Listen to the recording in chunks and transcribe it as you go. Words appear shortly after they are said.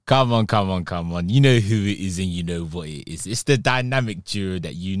Come on. You know who it is and you know what it is. It's the dynamic duo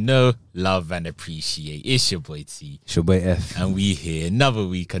that you know, love and appreciate. It's your boy T. It's your boy F. And we here another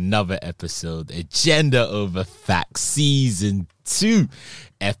week, another episode. Agenda Over Facts Season 2,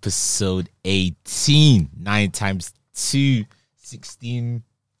 Episode 18. 9 times 2, 16.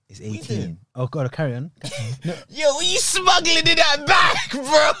 It's 18. Oh, God, carry on. No. Yo, what you smuggling in that bag,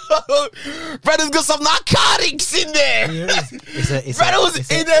 bro? Brother's got some narcotics in there. Yeah, Brother was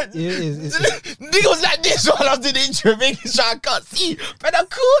in there. Nigga was like this while I was doing the intro, making sure I can't see. Brother,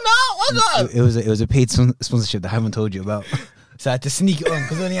 cool now. What's up? It was a paid sponsorship that I haven't told you about. So I had to sneak it on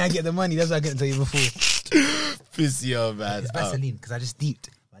because only I get the money. That's why I couldn't tell you before. Piss you, man. It's Vaseline because I just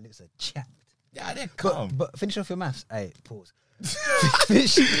deeped. My lips are chapped. Yeah, they're calm. But finish off your maths. Alright, pause.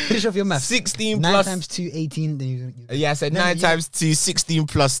 finish off your maths. 16 9 plus 9 times 2, 18. Then you yeah, I said 9 times 2, 16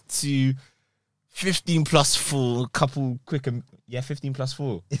 plus 2, 15 plus 4. Couple quick. 15 plus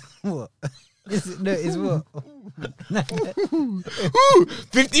 4. What? It's what?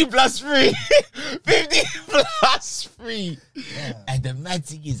 15 plus 3. 15 plus 3. Yeah. And the mad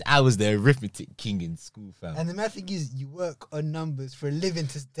thing is, I was the arithmetic king in school, fam. And the mad thing is, you work on numbers for a living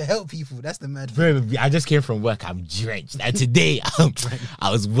to help people. That's the mad thing. Bro, I just came from work. I'm drenched. And today,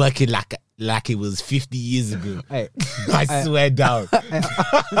 I was working like it was 50 years ago. Hey, I swear down.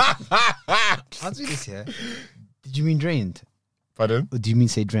 Answer this here. Did you mean drained? Pardon? Or do you mean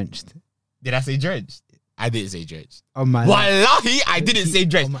say drenched? Did I say drenched? I didn't say drenched. On my Wallahi, I didn't say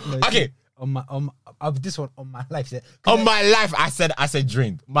drenched. Okay. On this one, on my life. On my life, I said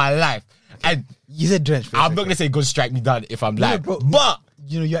drained. My life. Okay. And you said drenched. I'm not gonna say go strike me down if I'm lying. But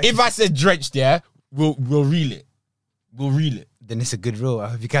if I said drenched, yeah, we'll reel it. We'll reel it. Then it's a good rule. I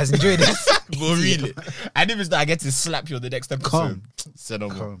hope you guys enjoy this. We'll reel it. And if it's not, I get to slap you on the next episode.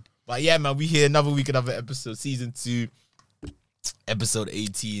 But yeah, man, we here another week, another episode, season 2. Episode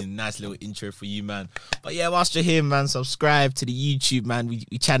 18, nice little intro for you, man. But yeah, whilst you're here, man, subscribe to the YouTube, man. We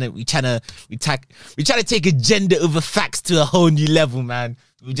trying to take agenda over facts to a whole new level, man.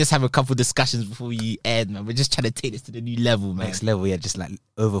 We just have a couple discussions before we end, man. We're just trying to take this to the new level, man. Next level, yeah, just like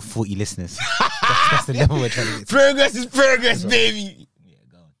over 40 listeners. that's the level we're trying to get to. Progress is progress, baby. Yeah,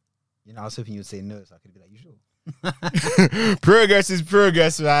 go on. You know, I was hoping you would say no, so I could be like, you sure? Progress is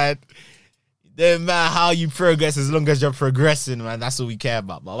progress, man. Doesn't matter how you progress as long as you're progressing, man. That's all we care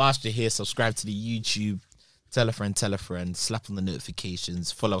about. But whilst you're here, subscribe to the YouTube. Tell a friend. Slap on the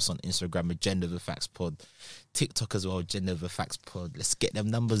notifications. Follow us on Instagram, Agenda Over Facts Pod. TikTok as well, Agenda Over Facts Pod. Let's get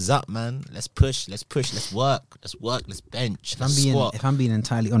them numbers up, man. Let's push. Let's work. Let's bench. If I'm being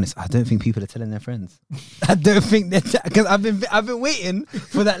entirely honest, I don't think people are telling their friends. I don't think they're because I've been waiting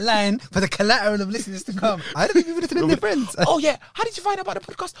for that line for the collateral of listeners to come. I don't think people are telling their friends. Oh yeah, how did you find out about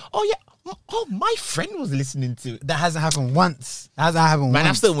the podcast? Oh yeah, my friend was listening to it. That hasn't happened once. Man,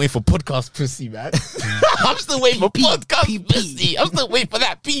 I'm still waiting for podcast pussy, man. I'm still waiting for podcast pussy. I'm still waiting for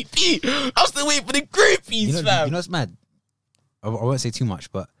that PP. I'm still waiting for the groupies, fam. You know what's mad? I won't say too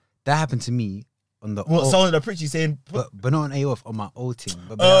much, but that happened to me on the someone on the preach saying, but not on AOF, on my old team.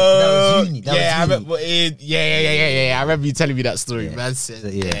 But that was uni. I remember you telling me that story, man. But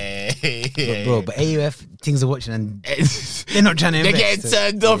AOF things are watching and they're not trying to invest.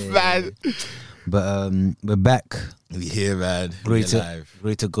 They're getting turned off, man. But we're back. We here, man. Glory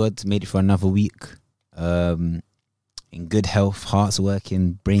to God. Made it for another week. In good health, hearts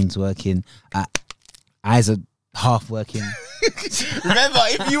working, brains working, eyes are half working. Remember,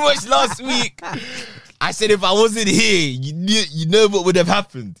 if you watched last week, I said if I wasn't here, you know what would have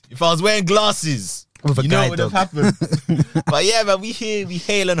happened. If I was wearing glasses, you know what would have happened. But yeah, man, we here, we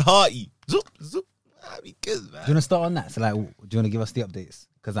hale and hearty. Zoop. We good, man. Do you want to start on that? So, like, do you want to give us the updates?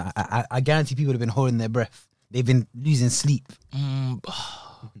 Because I guarantee people have been holding their breath. They've been losing sleep.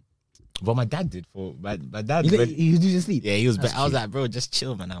 What my dad did for my dad. He was losing sleep. Yeah, he was. I was like, bro, just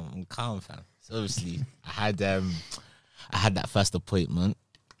chill, man. I'm calm, fam. So obviously, I had that first appointment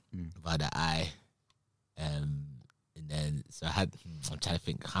by the eye, and then so I'm trying to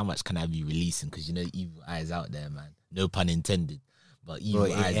think how much can I be releasing because you know evil eyes out there, man. No pun intended. But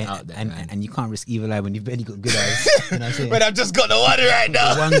evil eyes out there, man. And you can't risk evil eye when you've barely got good eyes. You know what I'm saying? But I've just got the one right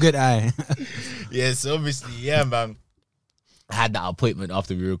now. One good eye. Yeah, so obviously, yeah, man. I had that appointment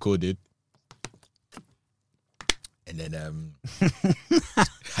after we recorded. And then I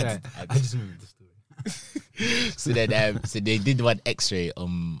just remember the story. So they did one X-ray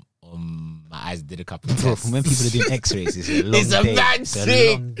on my eyes. Did a couple of tests. When people are doing X-rays, it's a long day. Bad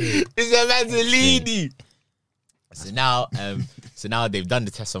thing. It's a bad lady. So now they've done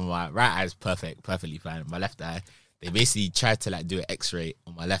the test on my right eye is perfectly fine. My left eye, they basically tried to like do an X-ray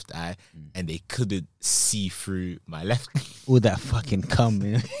on my left eye, and they couldn't see through my left. All that fucking cum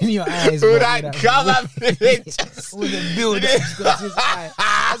in your eyes. All that cum, all the build that's gone to his eye.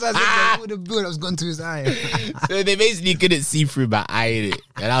 That's what I said. All the build that's gone to his eye. So they basically couldn't see through my eye,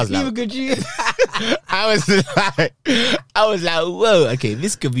 and I was like, I was like, whoa, okay,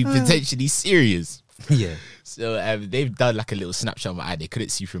 this could be potentially serious. Yeah. So they've done like a little snapshot of my eye. They couldn't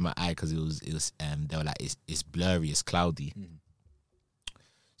see through my eye because it was they were like it's blurry, it's cloudy.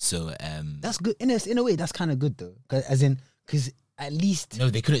 So that's good in a way. That's kind of good though, because at least no,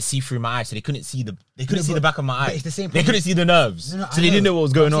 they couldn't see through my eye, so they couldn't see the back of my eye. It's the same. They couldn't see the nerves, so they didn't know what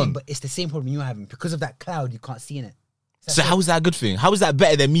was going on. But it's the same problem you're having because of that cloud. You can't see in it. So how is that a good thing? How is that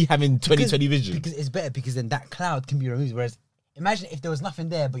better than me having 20/20 vision? Because it's better because then that cloud can be removed. Whereas imagine if there was nothing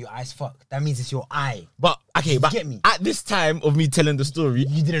there but your eye's fucked. That means it's your eye. But okay, but get me? At this time of me telling the story,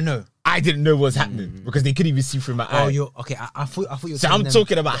 you didn't know. I didn't know what was happening because they couldn't even see through my eye. Oh, you're okay. I thought you were. So I'm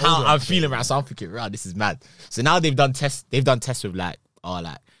talking about how I'm feeling right. So I'm thinking, wow, this is mad. So now they've done tests. They've done tests with like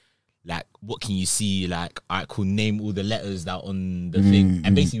what can you see? Like, all right, cool. Name all the letters that are on the thing.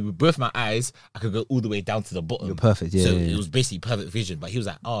 And basically, with both my eyes, I could go all the way down to the bottom. You're perfect. Yeah. So it was basically perfect vision. But he was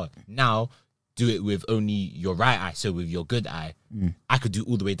like, oh, now do it with only your right eye. So with your good eye, I could do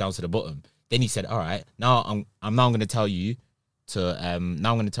all the way down to the bottom. Then he said, all right, now I'm going to tell you to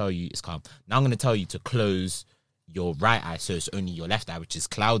it's calm. Now I'm going to tell you to close your right eye, so it's only your left eye, which is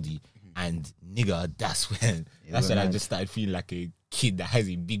cloudy. And nigga, that's when I just started feeling like a kid that has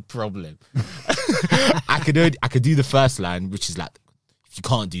a big problem. I could do the first line, which is like, if you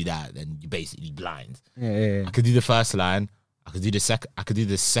can't do that, then you're basically blind. Yeah. I could do the first line. I could do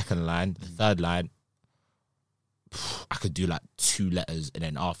the second line, the third line. I could do like 2 letters, and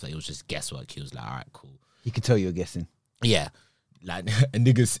then after it was just guesswork. He was like, all right, cool. He could tell you were guessing. Yeah. Like a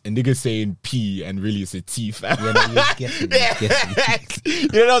nigga saying P and really it's a T, fam. Yeah, no, you're guessing.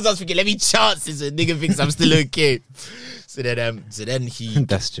 You know what I was thinking? Let me chance this. A nigga thinks I'm still okay. So then he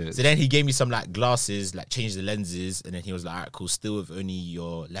that's true. So then he gave me some like glasses, like changed the lenses, and then he was like, all right, cool, still with only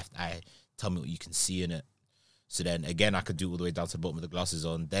your left eye, tell me what you can see in it. So then again I could do all the way down to the bottom with the glasses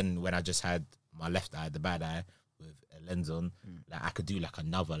on. Then when I just had my left eye, the bad eye, with a lens on, like I could do like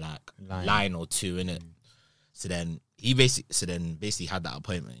another like line or 2 in it. So then he basically had that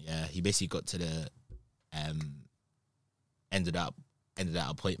appointment. Yeah, he basically got to the ended that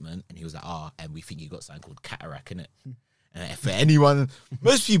appointment, and he was like, and we think you got something called cataract in it. And for anyone,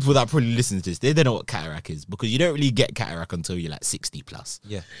 most people that probably listen to this, they don't know what cataract is, because you don't really get cataract until you're like 60 plus.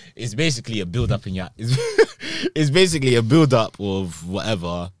 Yeah, it's basically a build up in your. It's basically a build up of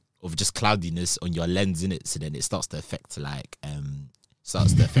whatever, of just cloudiness on your lens in it. So then it starts to affect like it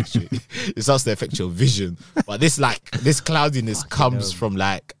starts to affect your vision. But this cloudiness comes from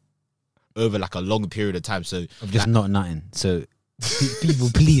like over like a long period of time. So of just not nothing. So people,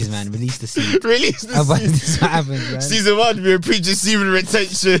 please, man, release the seed. Release the seed. This is what happens, man. Season 1, we were preaching semen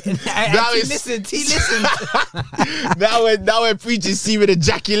retention. Listen. Now we're preaching semen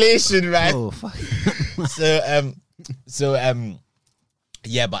ejaculation, right? Oh fuck.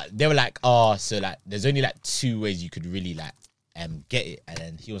 Yeah, but they were like, so like there's only like 2 ways you could really like get it. And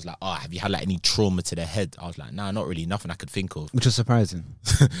then he was like, have you had like any trauma to the head? I was like, nah, not really, nothing I could think of. Which was surprising.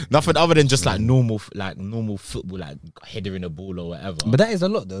 Nothing other than just like normal football, like headering a ball or whatever. But that is a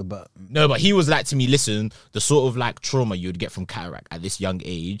lot though. But he was like to me, listen, the sort of like trauma you would get from cataract at this young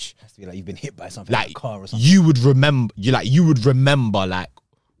age, it has to be like you've been hit by something, like a car or something. You would remember like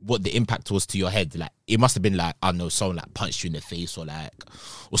what the impact was to your head. Like it must have been like, I don't know, someone like punched you in the face or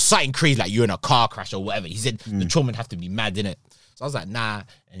something crazy, like you're in a car crash or whatever. He said the trauma would have to be mad, innit? So I was like, nah.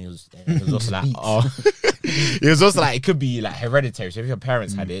 And he was also like, it was also like, it could be like hereditary. So if your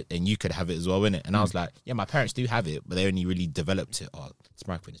parents had it, then you could have it as well, innit? And I was like, yeah, my parents do have it, but they only really developed it. This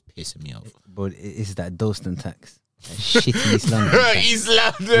microphone is pissing me off. But it's that Dalston tax. That shitty East London. East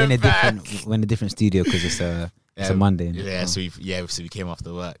London. We're in a different studio because it's a Monday. Yeah, so we came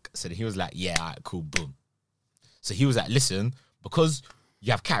after work. So he was like, yeah, all right, cool, boom. So he was like, listen, because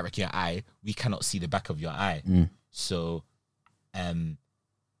you have cataract in your eye, we cannot see the back of your eye. So I'm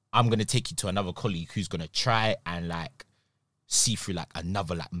gonna take you to another colleague who's gonna try and like see through like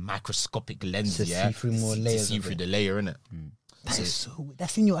another like microscopic lens, see through more layers, see through the layer, innit?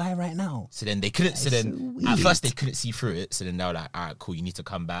 That's in your eye right now. So then they couldn't. At first they couldn't see through it. So then they were like, "All right, cool, you need to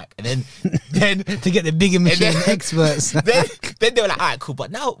come back." And then to get the bigger machine experts. then they were like, "All right, cool, but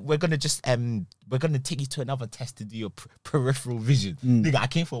now we're gonna just we're gonna take you to another test to do your peripheral vision." Nigga, I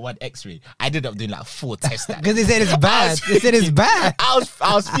came for 1 X-ray. I ended up doing like 4 tests. Because they said it's bad. They said it's bad. I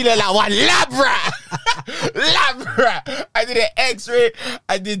was feeling like one lab rat. bruh. I did an X-ray.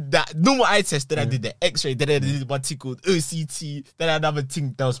 I did that normal eye test. Then I did the X-ray. Then I did one thing called OCT. Then another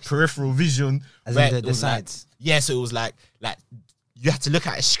thing that was peripheral vision. As in the sides. So it was like you had to look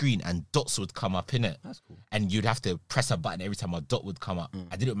at a screen and dots would come up in it. That's cool. And you'd have to press a button every time a dot would come up.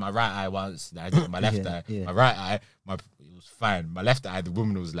 I did it with my right eye once. Then I did it with my left eye. Yeah. My right eye, it was fine. My left eye, the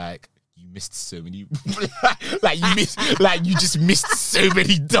woman was like, "You missed so many, you just missed so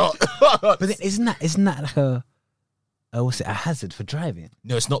many dots." But then isn't that like a hazard for driving?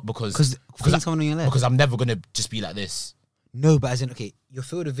 No, it's not because someone on your left. Because I'm never gonna just be like this. No, but as in, okay, your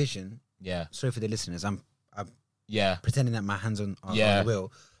field of vision. Yeah. Sorry for the listeners. I'm Yeah. pretending that my hands on the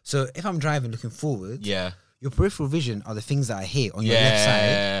wheel. So if I'm driving looking forward, Yeah. your peripheral vision are the things that I hear on your left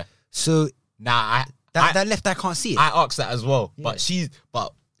side. So Nah, that left eye can't see it. I asked that as well. Yeah.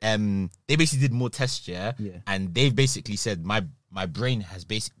 But they basically did more tests, Yeah. and they've basically said my brain has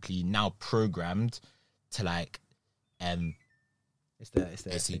basically now programmed to like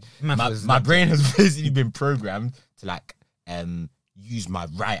my brain has basically been programmed to like use my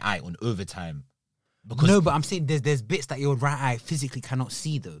right eye on overtime. Because No, but I'm saying there's bits that your right eye physically cannot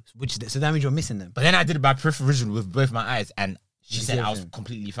see though, so that means you're missing them. But then I did it by peripheral vision with both my eyes, and she You said see I was everything.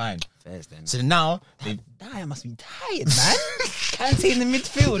 completely fine. Fairs then. So now That eye must be tired, man. Can't see in the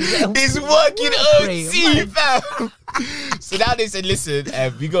midfield. it's working Great, OT, fam. So now they said, listen,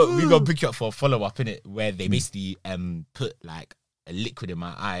 we got book you up for a follow up in it, where they basically put like a liquid in my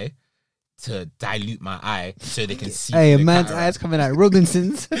eye to dilute my eye so they can see. Hey, a the man's cataract. eyes coming out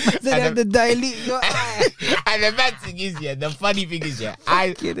Robinsons. They have to dilute your eye. And the bad thing is, the funny thing is,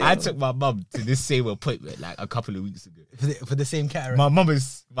 I took my mum to this same appointment like a couple of weeks ago. For the same cataract. My mum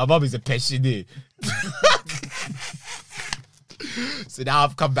is a pensioner. So now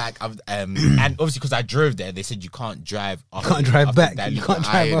I've come back. And obviously because I drove there, they said you can't drive. You can't drive back. dilute You can't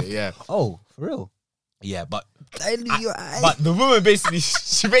your drive eye, off. Yeah, Oh, for real? yeah, but Dilute your eye. but the woman basically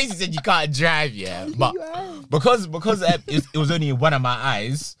she basically said you can't drive. Yeah, but because it was only in one of my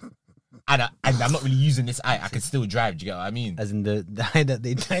eyes, and I'm not really using this eye, I can still drive. Do you get what I mean? As in the eye that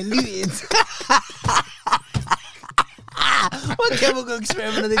they diluted. What chemical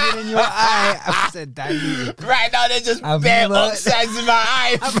experiment are they doing in your eye? I said diluted. Right now, they're just I've bare never- oxides in my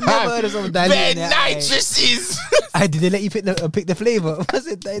eye. I've fam. never heard of someone diluting Bare their eye. nitrous's. Did they let you pick the flavor? Was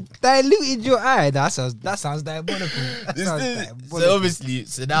it diluted your eye? That sounds diabolical. That sounds diabolical. So obviously,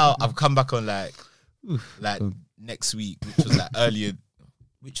 so now I've come back on like next week, which was like earlier,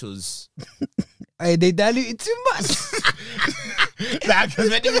 which was Hey, they diluted too much. because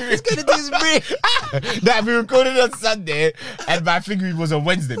when It's gonna do his brain. that we recorded on Sunday, and my figure was on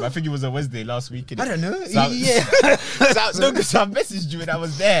Wednesday. My figure was on Wednesday last week. innit? I don't know. So Yeah. no, because I messaged you and I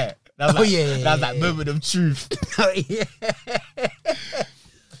was there. That was Oh, like, yeah, that was like moment of truth. Oh, yeah.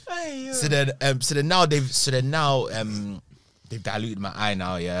 So then now they've diluted my eye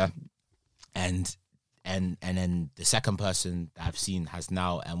now, yeah, and then the second person that I've seen has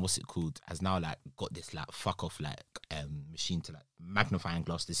now has now like got this like fuck off like machine to like magnifying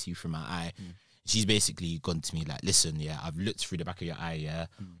glass to see through my eye. She's basically gone to me like, listen, yeah, I've looked through the back of your eye, yeah,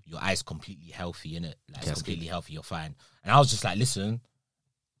 your eye's completely healthy, innit? Like it's completely healthy, you're fine. And I was just like, listen,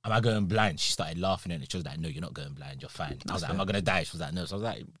 am I going blind? She started laughing and she was like, no, you're not going blind, you're fine. I was like, am I gonna die? She was like, no. So I was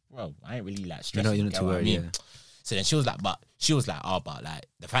like, bro, I ain't really like stressing. You're not too worried, yeah. So then she was like, but like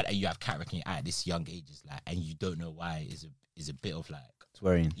the fact that you have cataract in your eye at this young age is like, and you don't know why is a bit of like, It's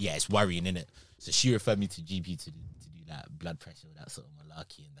worrying. yeah, it's worrying, innit? So she referred me to GP to do like blood pressure, that sort of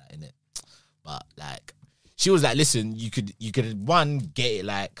malarkey and that, innit? But like, she was like, listen, you could one get it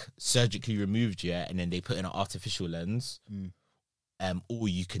like surgically removed, yeah, and then they put in an artificial lens, or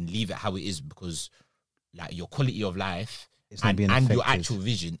you can leave it how it is because like your quality of life It's not and being your affected. actual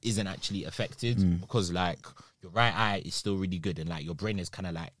vision isn't actually affected because like your right eye is still really good and like your brain is kind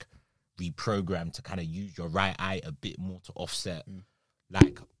of like reprogrammed to kind of use your right eye a bit more to offset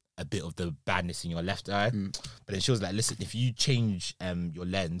like a bit of the badness in your left eye. But then she was like, listen, if you change your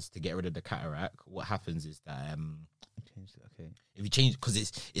lens to get rid of the cataract, what happens is that Okay. if you change, because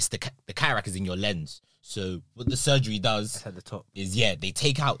it's the cataract is in your lens, so what the surgery does It's at the top. is they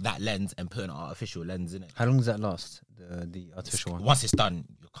take out that lens and put an artificial lens in it. How long does that last? The artificial one. Once it's done,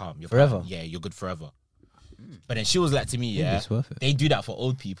 you're calm. You're Forever? fine. Yeah, you're good forever. But then she was like to me, Maybe yeah, it's worth it. they do that for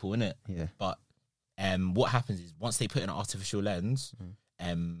old people, innit? Yeah. But what happens is once they put in an artificial lens,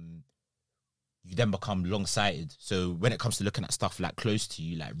 you then become long sighted. So when it comes to looking at stuff like close to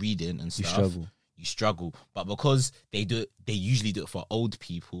you, like reading and stuff, you struggle. But because they usually do it for old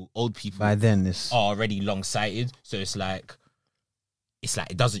people By then, it's are already long sighted. So it's like it's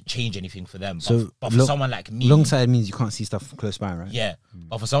like it doesn't change anything for them. So but for someone like me, long side means you can't see stuff close by, right? Yeah,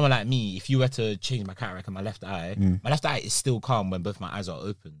 but for someone like me, if you were to change my cataract in my left eye, my left eye is still calm when both my eyes are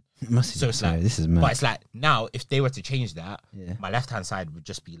open. So it's like, this is mad. but it's like now, if they were to change that, Yeah. my left hand side would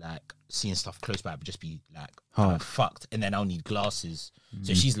just be like seeing stuff close by, would just be like Hard. fucked, and then I'll need glasses.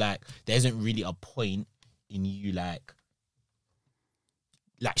 So she's like, there isn't really a point in you like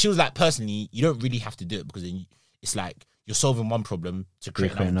she was like, personally, you don't really have to do it because then it's like you're solving one problem to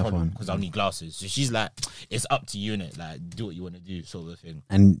create another problem because I'll need glasses. So she's like, it's up to you, innit? Like, do what you want to do, sort of thing.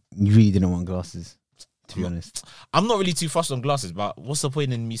 And you really didn't want glasses, to be honest. I'm not really too fussed on glasses, but what's the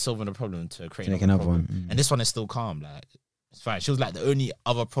point in me solving a problem to create another problem? one? And this one is still calm. Like, it's fine. She was like, the only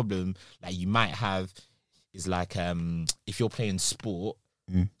other problem like you might have is like if you're playing sport,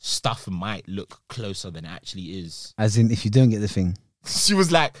 stuff might look closer than it actually is. As in, if you don't get the thing. She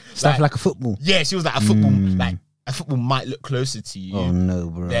was like Stuff like a football. Yeah, she was like, a football might look closer to you. Oh no,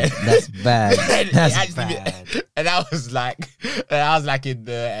 bro. That's bad. That's bad. And I was like in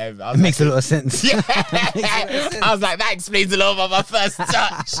the it makes a lot of sense. Yeah. I was like, that explains a lot about my first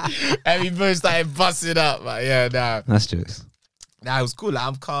touch. And we both started busting up. But yeah, nah. That's jokes. Nah, it was cool. Like,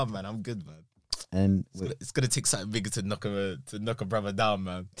 I'm calm, man. I'm good, man. And it's gonna take something bigger to knock a brother down,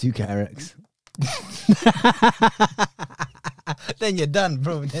 man. 2 cataracts. Then you're done,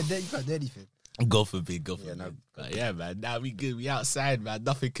 bro. Then you can't do anything. Go for big. But yeah, man. Now we good. We outside, man.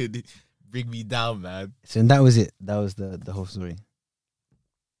 Nothing could bring me down, man. So and that was it. That was the whole story.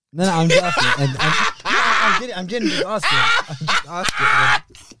 No, I'm just asking. I'm genuinely asking. I'm just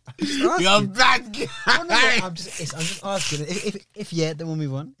asking. You're a bad guy. No, I'm just asking. If yeah, then we'll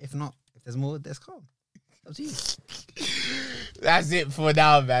move on. If not, if there's more, there's calm. Up to you. That's it for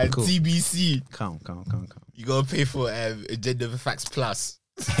now, man. Cool. TBC. Calm. You gotta pay for Agenda for Facts Plus.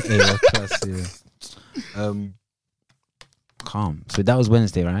 Yeah, plus, yeah. Calm. So that was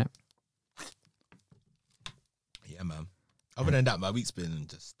Wednesday, right? Yeah, man. Other than that, my week's been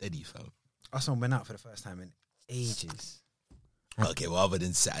just steady, fam. Arsenal went out for the first time in ages. Okay, well, other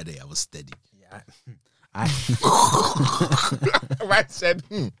than Saturday, I was steady. Yeah, Right said.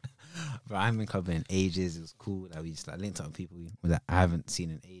 But I haven't been clubbing in ages. It was cool that we just like linked up with people that I haven't seen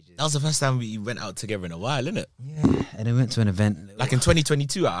in ages. That was the first time we went out together in a while, innit? Yeah, and then went to an event like in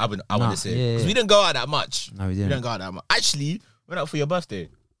 2022. I want to say because we didn't go out that much. No, we didn't. We didn't go out that much. Actually, went out for your birthday.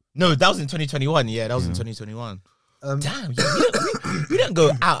 No, that was in 2021. Yeah, that was in 2021. Damn, we don't go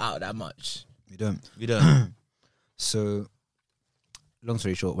out that much. We don't. So, long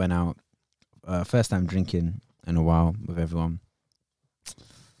story short, went out. First time drinking in a while with everyone.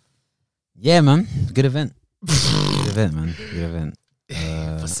 Yeah, man. Good event. Good event, man. Good event.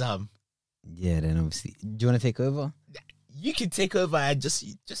 For some. Yeah, then obviously. Do you want to take over? You can take over and just.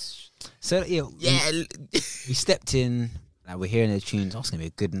 So, yeah. We stepped in. Like, we're hearing the tunes. Oh, it's going to be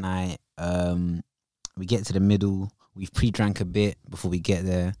a good night. We get to the middle. We've pre-drank a bit before we get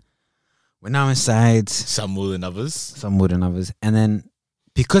there. We're now inside. Some more than others. And then,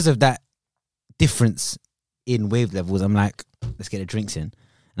 because of that difference in wave levels, I'm like, let's get the drinks in.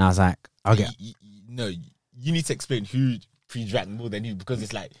 And I was like, I'll get... No, you need to explain who pre-drank more than who, because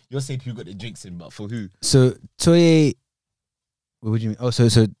it's like, you're saying who got the drinks in, but for who? So, Toye... What would you mean? Oh, so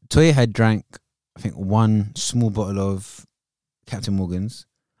Toye had drank, I think, 1 small bottle of Captain Morgan's.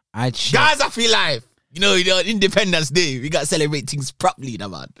 Guys, I feel life. You know, Independence Day, we got to celebrate things properly, now,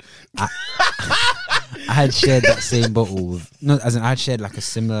 man. I had shared that same bottle with... No, as in, I had shared like a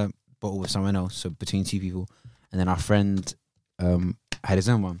similar bottle with someone else, so between 2 people. And then our friend had his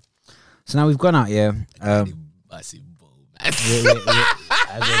own one. So now we've gone out, yeah. Massive bottle, man.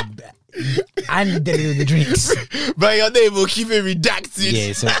 And dealing with the drinks. But your name will keep it redacted.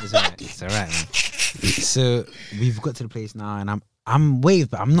 Yeah, it's all right, man. So we've got to the place now, and I'm waved,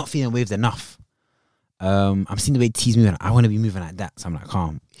 but I'm not feeling waved enough. I'm seeing the way T's moving. I want to be moving like that, so I'm like,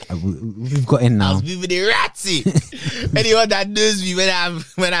 calm. We've got in now. I was moving it ratty. Anyone that knows me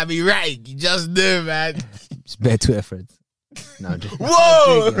when I be right, you just know, man. It's better Twitter friends. No,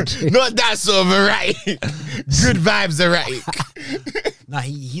 whoa, not that sort of a right. Good vibes are right. Nah,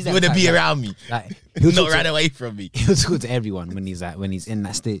 he's want to be around me. Like, he'll not run away from me. He'll talk to everyone when he's in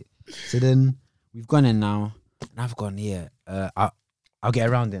that state. So then we've gone in now, and I've gone, yeah. I'll get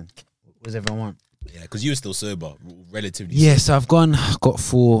around then. What does everyone want? Yeah, because you were still sober, relatively. Yeah, so I've got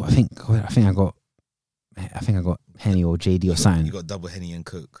 4. I think I got Henny or JD or something. You got double Henny and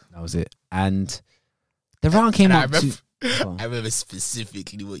Coke. That was it. And the round came up. I remember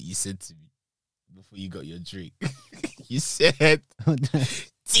specifically what you said to me before you got your drink. You said,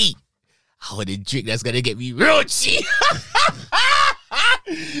 "T, I want a drink that's gonna get me real cheap."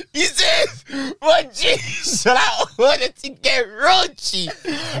 He says, "What jeans should I order to get raunchy?"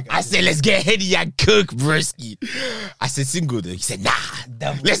 I said, "Let's get Henny and Coke, broski." I said, "Single though." He said, "Nah,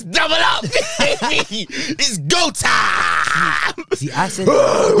 let's double up, baby. It's go time." See, I said,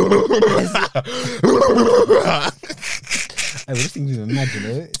 hey, this thing you imagine,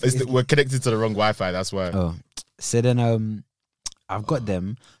 eh? We're connected to the wrong Wi-Fi. That's why. Oh, so then I've got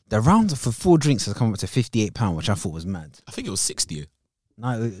them. The round for 4 drinks has come up to £58, which I thought was mad. I think it was 60.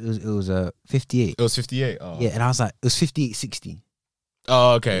 No, it was 58. It was 58. Oh. Yeah, and I was like, it was 58.60.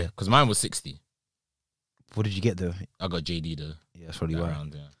 Oh, okay. Because mine was 60. What did you get though? I got JD though. Yeah, that's probably why.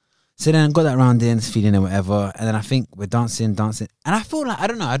 Round, yeah. So then I got that round in, feeling and whatever, and then I think we're dancing, and I feel like I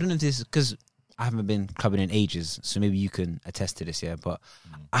don't know if this is because I haven't been clubbing in ages, so maybe you can attest to this, yeah. But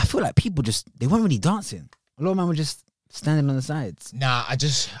I feel like people they weren't really dancing. A lot of men were just standing on the sides. Nah, I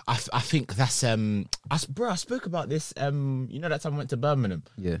think that's I spoke about this you know that time I went to Birmingham.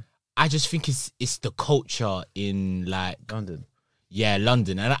 Yeah, I just think it's the culture in like London. Yeah,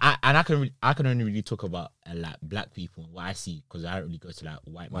 London, and I can only really talk about like black people and what I see because I don't really go to like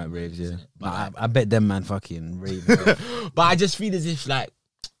white raves. Yeah, but I bet them man fucking rave. But I just feel as if like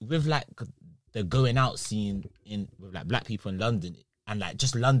with like the going out scene with like black people in London and like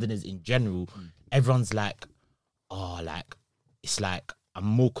just Londoners in general, everyone's like, oh, like it's like I'm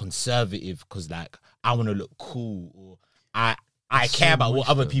more conservative because like I want to look cool or I care about what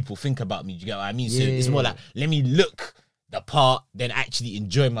other people think about me. Do you get what I mean? So it's more like let me look the part than actually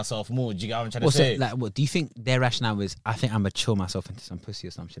enjoy myself more. Do you get what I'm trying to say? Like, what do you think their rationale is? I think I'm gonna chill myself into some pussy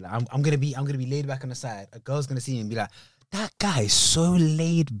or some shit. Like, I'm gonna be laid back on the side. A girl's gonna see me and be like, that guy is so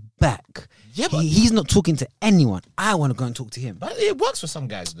laid back. Yeah, but he's not talking to anyone. I want to go and talk to him. But it works for some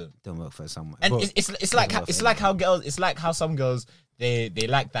guys though. Don't work for someone. And it's like how some girls they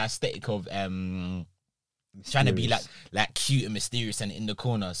like the aesthetic of trying to be like cute and mysterious and in the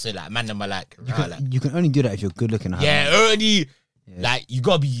corner. So like man, them are like you can only do that if you're good looking. Yeah, only like you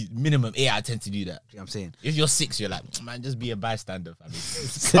gotta be minimum 8 out of 10 to do that. You know what I'm saying? If you're 6, you're like, man, just be a bystander, fam.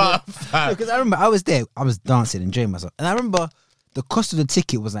 Because I remember I was there, I was dancing, enjoying myself, and I remember the cost of the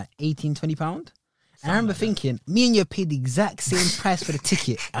ticket was like £18-20. And I remember thinking, me and you paid the exact same price for the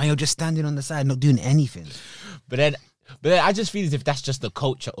ticket, and you're just standing on the side, not doing anything. But then I just feel as if that's just the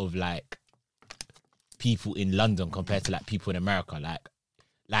culture of like people in London compared to like people in America.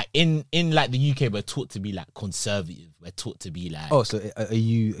 Like in like the UK, we're taught to be like conservative. We're taught to be like. Oh, so are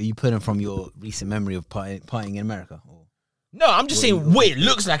you putting from your recent memory of partying in America? Or? No, I'm just saying what it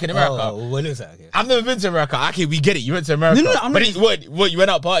looks like in America. Oh, what it looks like? Okay. I've never been to America. Okay, we get it. You went to America. No, I'm but what you went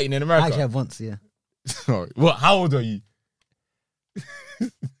out partying in America? I actually have once, yeah. What? How old are you?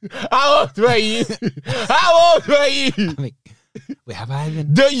 How old were you? How old were you? Wait, have I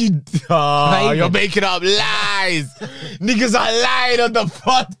even? Don't you? Oh, you're making up lies. Niggas are lying on the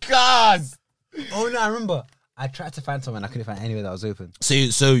podcast. Oh no, I remember. I tried to find someone. I couldn't find anywhere that was open. So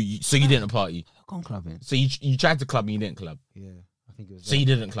you didn't party. I've gone clubbing. So you tried to club and you didn't club. Yeah, I think it was. So you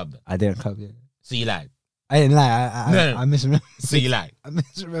didn't club then. I didn't club. Yeah. So you lied. I didn't lie. I misremembered. So you lied. I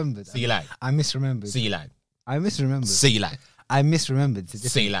misremembered. So you lied. I misremembered. So you lied. I misremembered. So you lied. I misremembered.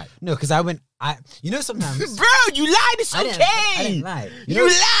 So you lied. No, because I went. Sometimes. Bro, you lied. It's okay. I didn't lie. You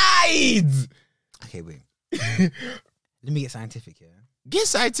lied. Okay, wait. Let me get scientific here. Get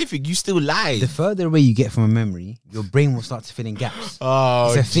scientific. You still lied. The further away you get from a memory, your brain will start to fill in gaps.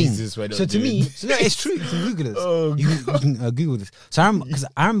 Oh, it's a Jesus, thing. So to me, it's true. You can Google this. Oh, you can Google this. So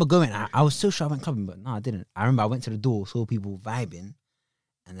I remember going. I was so sure I went clubbing, but no, I didn't. I remember I went to the door, saw people vibing,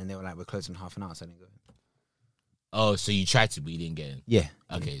 and then they were like, "We're closing in half an hour," so I didn't go in. Oh, so you tried to, but you didn't get in. Yeah.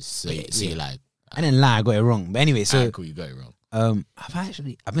 Okay, so you lied. I didn't lie. I got it wrong. But anyway, so cool, you got it wrong.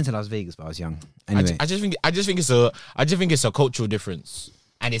 I've been to Las Vegas, but I was young. Anyway, I just think it's a cultural difference,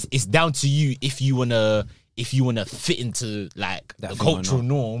 and it's down to you if you wanna fit into like the cultural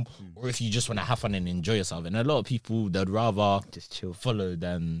norm, or if you just wanna have fun and enjoy yourself. And a lot of people they'd rather just chill, follow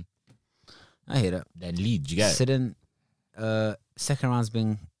than. I hear that. Then lead. You get it. So then, second round's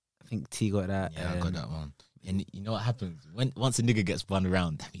been. I think T got that. Yeah, I got that one. And you know what happens once a nigga gets spun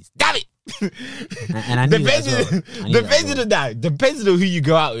around, that means damn it. and I knew depends on who you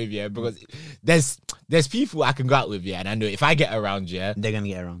go out with, yeah. Because there's people I can go out with, yeah, and I know if I get around, yeah, they're gonna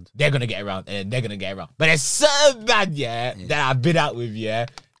get around, and they're gonna get around. But there's certain man, yeah, that I've been out with, yeah,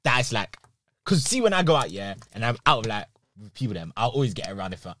 that's like, cause see when I go out, yeah, and I'm out like with people, them I'll always get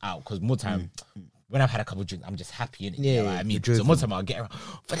around if I'm out, cause more time. When I've had a couple of drinks, I'm just happy in it. Yeah, you know what I mean? So more time I'll get around.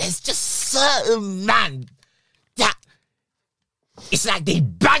 But there's just certain man that it's like they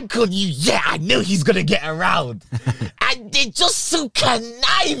bank on you. Yeah, I know he's gonna get around. And they're just so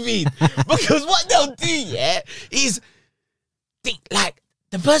conniving. Because what they'll do, yeah, is like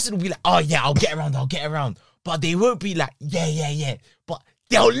the person will be like, oh yeah, I'll get around. But they won't be like, yeah. But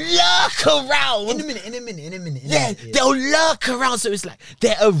they'll lurk around. In a minute. Yeah, they'll lurk around. So it's like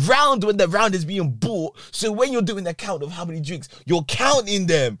they're around when the round is being bought. So when you're doing the count of how many drinks, you're counting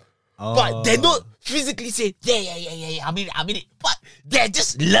them. But they're not physically saying, yeah, I'm in it. But they're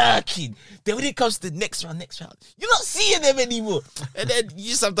just lurking. Then when it comes to next round, you're not seeing them anymore. And then you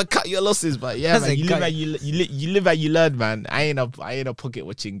just have to cut your losses. But yeah, man, you live how you learn, man. I ain't a pocket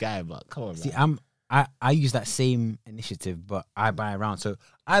watching guy, but come on, See, man. I use that same initiative, but I buy a round. So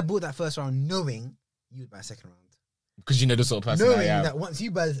I bought that first round knowing you would buy a second round. Because you know the sort of person knowing I am. that once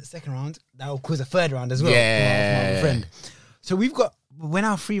you buy the second round, that will cause a third round as well. Yeah. For my friend. So we're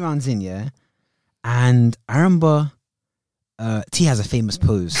now 3 rounds in, yeah? And I remember T has a famous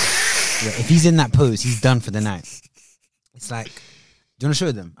pose. Yeah, if he's in that pose, he's done for the night. It's like, do you want to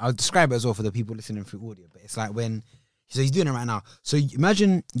show them? I'll describe it as well for the people listening through audio. But it's like when, so he's doing it right now. So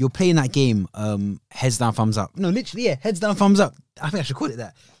imagine you're playing that game, heads down, thumbs up. No, literally, yeah, heads down, thumbs up. I think I should call it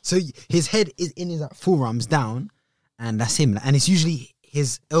that. So his head is in his forearms down, and that's him. And it's usually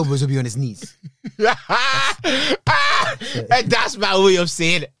his elbows will be on his knees. And that's my way of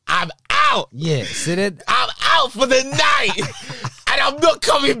saying I'm out. Yeah, so that I'm out for the night. And I'm not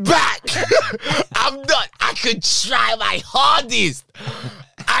coming back. I'm not. I could try my hardest.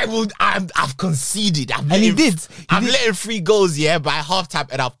 I've conceded. I'm letting 3 goals, yeah, by halftime,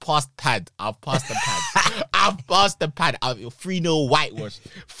 and I've passed pad. I've passed the pad. I've 3-0 whitewash.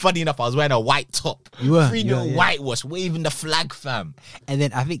 Funny enough, I was wearing a white top. You were 3-0 whitewash, waving the flag, fam. And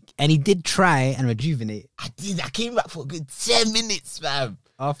then he did try and rejuvenate. I did. I came back for a good 10 minutes, fam.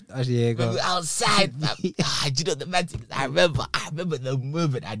 Actually, we were outside, fam. Do you know the magic? I remember the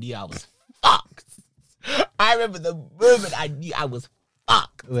moment I knew I was fucked. I remember the moment I knew I was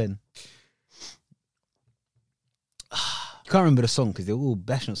fucked. When? You can't remember the song because they're all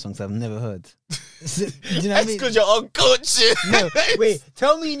bashment songs I've never heard. Do you know what I mean? Because you're uncultured. No, wait.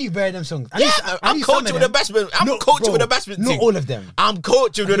 Tell me you knew better them songs. I'm cultured with the bashment. I'm cultured with the bashment thing. Not all of them. I'm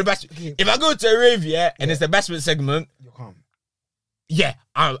cultured with the bashment. Okay. If I go to a rave, and it's the bashment segment, you're calm. Yeah,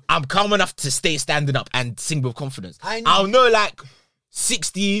 I'm calm enough to stay standing up and sing with confidence. I'll know like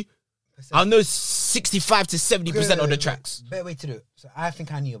 65 to 70% of the tracks. Better way to do it. So I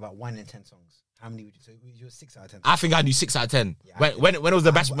think I knew about 1 in 10 songs. How many would you? So you were 6 out of 10. I think I knew 6 out of 10. Yeah, when was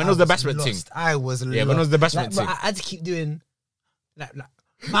the bashment? When was the bashment thing? I was lost. Yeah, when was the bashment thing? I had to keep doing like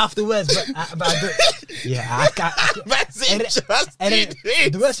mouth the words, but I do. Yeah, That's interesting.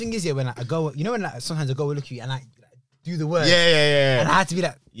 The worst thing is when I go, you know when sometimes I go look at you and do the word. Yeah. And I had to be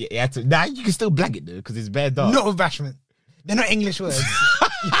like, yeah, you had to. Nah, you can still blag it though because it's bare dark. Not with bashment. They're not English words.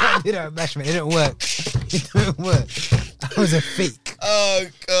 You can't do that with bashment. It don't work. It don't work. That was a fake. Oh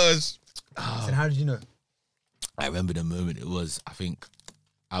gosh. So how did you know? I remember the moment it was. I think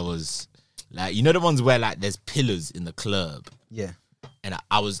I was like, you know the ones where like there's pillars in the club. Yeah. And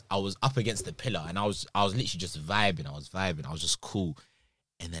I was up against the pillar and I was literally just vibing. I was just cool.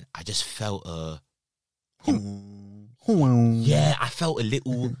 And then I just felt yeah, I felt a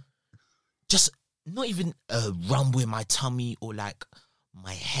little, just not even a rumble in my tummy or like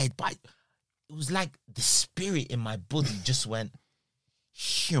my head, but it was like the spirit in my body just went.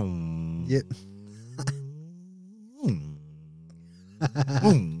 Yep.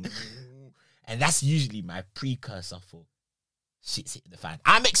 And that's usually my precursor for shit's hitting the fan.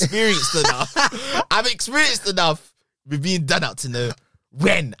 I'm experienced enough with being done out to know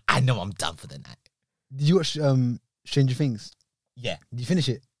when I know I'm done for the night. Did you watch Stranger Things? Yeah. Did you finish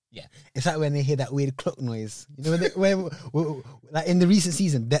it? Yeah. It's like when they hear that weird clock noise. You know when like in the recent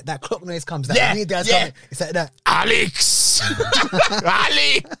season, that clock noise comes. That weird guy's coming. It's like that. Alex!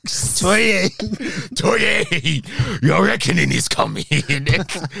 Toye! Your reckoning is coming.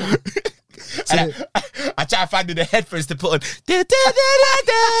 So I try to find the headphones to put on.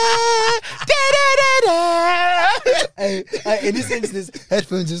 In this instance,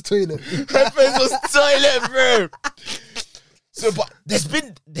 headphones was toilet. Headphones was toilet, bro. So, but there's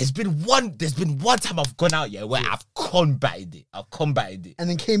been one time I've gone out where I've combated it. And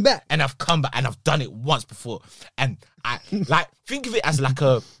then came back. And I've come back and I've done it once before. And I like think of it as like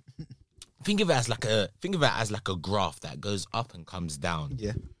a graph that goes up and comes down.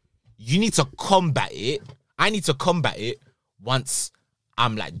 Yeah. You need to combat it. I need to combat it once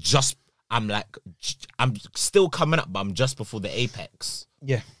I'm still coming up, but I'm just before the apex.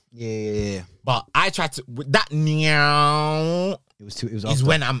 Yeah. But I tried to with that meow. It was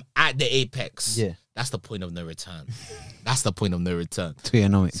when I'm at the apex. Yeah. That's the point of no return.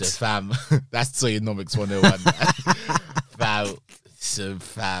 Toyonomics. So fam, that's Toyonomics 101.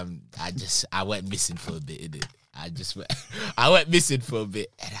 Fam, I went missing for a bit, innit? I went missing for a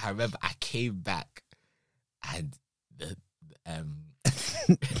bit, and I remember I came back, and the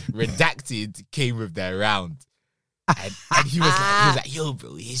Redacted came with their round. And he was like, yo,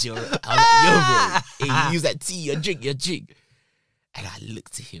 bro, here's your. I was like, yo, bro. Hey, he was like, T, your drink. And I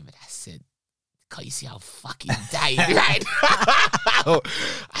looked at him and I said, can't you see how fucking dying right now?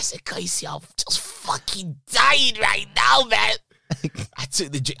 I said, can't you see how just fucking dying right now, man? I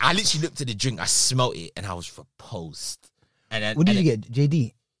took the drink. I literally looked at the drink. I smelt it and I was repulsed. And then, what did you get?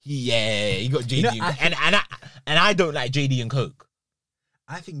 JD? Yeah, he got JD. You know, and I don't like JD and Coke.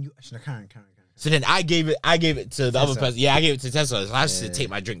 I think you actually Karen. So then I gave it to the other person. Yeah, I gave it to Tessa. So I said, take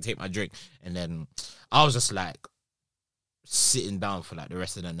my drink. And then I was just like sitting down for like the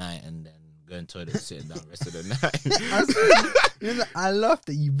rest of the night and then going to the toilet, sitting down the rest of the night. I laughed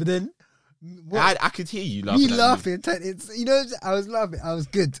at you, but then I could hear you laughing. Me laughing. It's, I was laughing. I was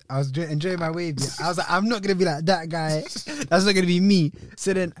good. I was enjoying my wave. Yeah. I was like, I'm not going to be like that guy. That's not going to be me.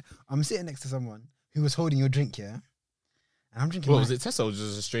 So then I'm sitting next to someone who was holding your drink, yeah? And I'm drinking. What was it, Tessa or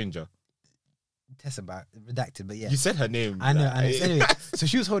just a stranger? Tessa, redacted, but yeah. You said her name. I know. So anyway, so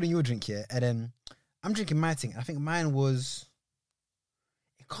she was holding your drink here, and then I'm drinking my thing. I think mine was.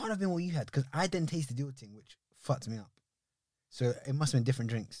 It can't have been what you had because I then tasted your thing, which fucked me up. So it must have been different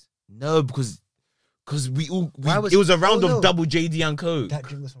drinks. No, because it was a round of double JD and Coke. That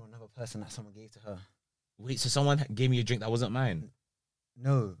drink was from another person that someone gave to her. Wait, so someone gave me a drink that wasn't mine?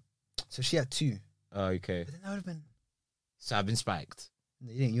 No. So she had two. Oh, okay. But then that would have been. So I've been spiked.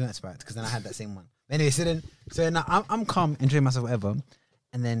 No, you weren't spiked because then I had that same one. But anyway, so now I'm calm, enjoying myself, whatever.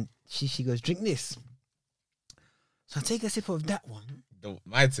 And then she goes, drink this. So I take a sip of that one.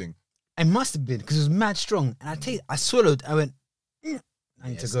 My thing. It must have been because it was mad strong. And I swallowed. I went, I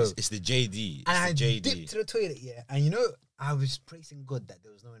need to go. It's the JD. And I dipped to the toilet, yeah. And I was praising God that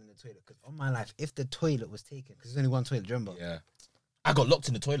there was no one in the toilet. Because on my life, if the toilet was taken, because there's only one toilet, do you remember? Yeah. I got locked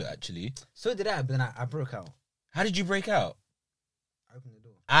in the toilet, actually. So did I, but then I broke out. How did you break out? I opened the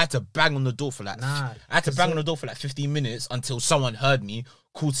door. I had to bang on the door for like 15 minutes until someone heard me,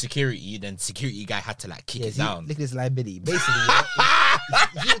 called security, then security guy had to like kick it down. Look at this liability. Basically,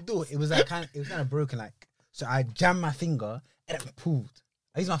 it was kind of broken, like, so I jammed my finger and it pulled.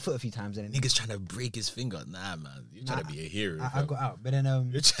 I used my foot a few times and niggas trying to break his finger. Nah, man. You're trying to be a hero. I got out. But then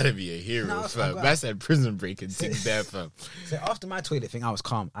you're trying to be a hero, fam. Man said prison breaking thing there, fam. So after my toilet thing, I was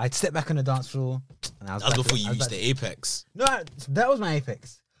calm. I stepped back on the dance floor and I was that was before you reached the apex. No, that was my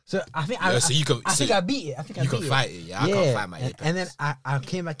apex. So I think I think I beat it. I think I beat it. You can fight it, yeah. I can't fight my apex. And then I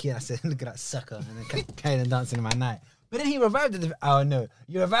came back here and I said, look at that sucker, and then carried on dancing in my night. But then he revived at oh no,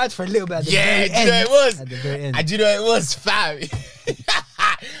 you revived for a little bit at the very end. Yeah, do you know it was? At the very end. And do you know it was, fam?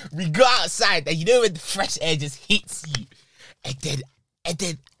 We go outside and when the fresh air just hits you, and then it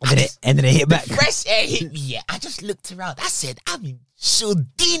hit back. Fresh air hit me. Yeah, I just looked around. I said, I'm in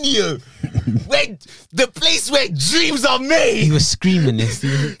Shildinho, when the place where dreams are made. He was screaming this.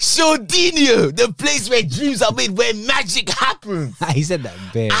 Shildinho, the place where dreams are made, where magic happens. He said that.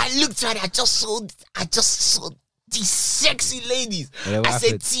 Bare. I looked around. I just saw these sexy ladies. Yeah, I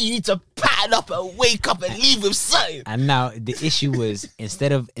said, T, you need to pattern up and wake up and leave with something. And now the issue was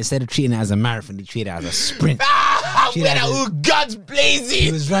instead of treating it as a marathon, they treated it as a sprint. Guns blazing.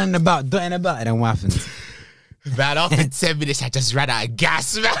 He was running about, dotting about, and then what happened? Man, after 10 minutes, I just ran out of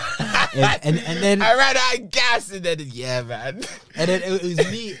gas, man. And then I ran out of gas, and then yeah, man. And then it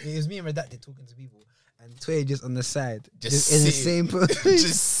was me and Redacted talking to people. And Tway just on the side, just in the same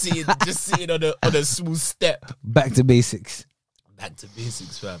position, just sitting on a smooth step. Back to basics,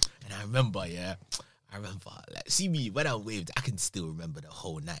 fam. And I remember, like, see me when I waved, I can still remember the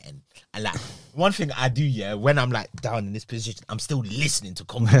whole night. And like one thing I do, when I'm like down in this position, I'm still listening to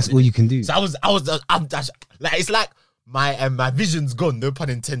conversations. That's all you can do. So I'm like, it's like my vision's gone, no pun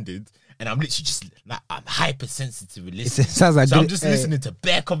intended. And I'm literally just like, I'm hypersensitive with listening. It sounds like so I'm just listening to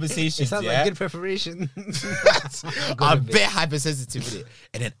bare conversations. It sounds like good preparation. I'm bare hypersensitive with it.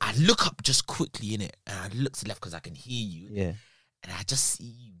 And then I look up just quickly in it, and I look to the left because I can hear you. Yeah. And I just see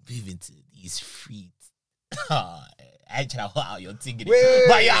you moving to these feet. I ain't trying to hot out your thing, but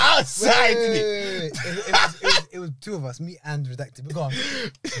you're outside, wait. It was two of us, me and Redacted. But go on.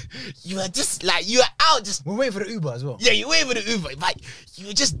 You were just like, you were out just... We're waiting for the Uber as well. Yeah, you're waiting for the Uber. Like, you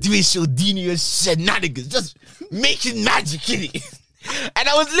were just doing Shildinho shenanigans, just making magic in it. And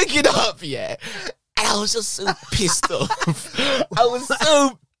I was looking up, and I was just so pissed off. I was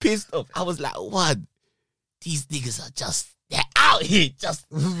so pissed off. I was like, what? These niggas are just... They're out here just...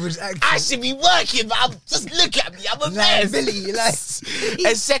 I should be working, but just look at me. I'm a mess. Billy,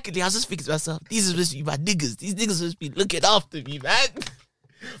 and secondly, I was just thinking to myself, these are supposed to be my niggas. These niggas are supposed to be looking after me, man.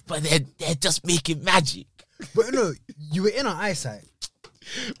 But they're just making magic. But no, you were in our eyesight.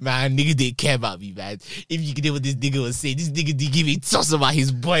 Man, nigga didn't care about me, man. If you could hear what this nigga was saying, this nigga didn't give me a toss about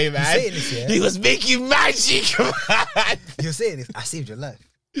his boy, man. This, yeah? He was making magic, man. You're saying this, I saved your life.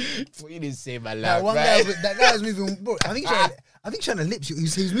 What you didn't save my life, That one right? guy, that guy was moving, bro. I think trying to lips you. He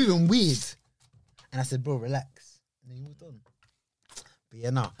was moving weird. And I said, bro, relax. And then he moved on. But yeah,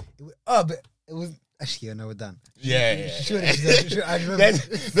 no. But it was... Actually, no, we're done. Yeah. I remember.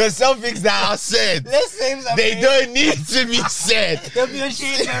 There's some things that are said. They don't need to be said. Don't be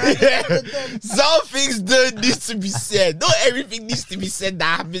ashamed. Some things don't need to be said. Not everything needs to be said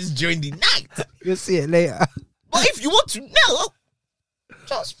that happens during the night. You'll see it later. But if you want to know,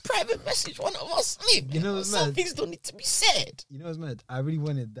 just private message one of us. You know what's some mad? things don't need to be said. You know what's mad? I really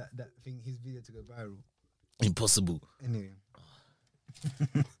wanted that thing, his video, to go viral. Impossible. Anyway.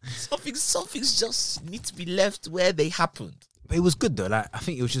 Some things just need to be left where they happened. But it was good though. Like, I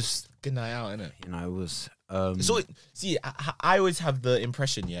think it was just... Good night out, innit? You know, it was... So, see, I always have the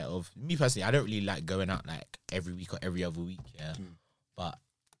impression, yeah, of me personally, I don't really like going out like every week or every other week, yeah. But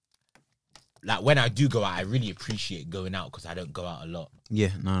like when I do go out, I really appreciate going out because I don't go out a lot.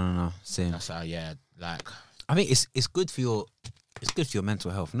 Yeah, no. Same. That's how, yeah, like... I think it's good for your... It's good for your mental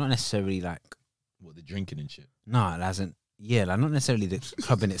health. Not necessarily like... What, the drinking and shit? No, it hasn't... Yeah, like not necessarily the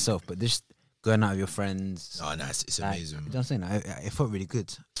club in itself, but just going out with your friends. Oh, nice. It's like, amazing. You know what I'm saying? Like, it felt really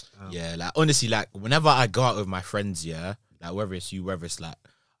good. Yeah, like honestly, like whenever I go out with my friends, yeah, like whether it's you, whether it's like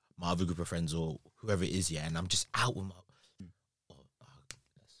my other group of friends or whoever it is, yeah, and I'm just out with my...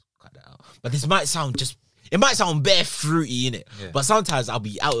 let's cut that out. But this might sound it might sound bare fruity, innit? Yeah. But sometimes I'll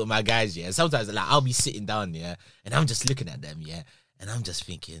be out with my guys, yeah. Sometimes like I'll be sitting down, yeah, and I'm just looking at them, yeah. And I'm just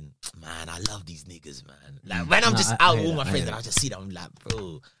thinking, man, I love these niggas, man. Like, when I'm just out with all my friends and I just see them, I'm like,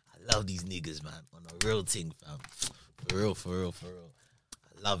 bro, I love these niggas, man. On a real thing, fam. For real.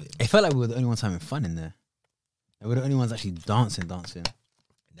 I love it. It felt like we were the only ones having fun in there. We were the only ones actually dancing.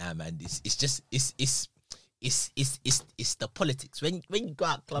 Nah, man, it's the politics. When you go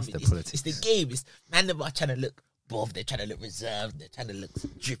out clubbing, it's the game. It's man, they're trying to look buff, they're trying to look reserved, they're trying to look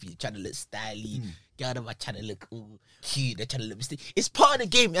drippy, they're trying to look stylish. Girl, they're trying to look cute, they're trying to look mysterious. It's part of the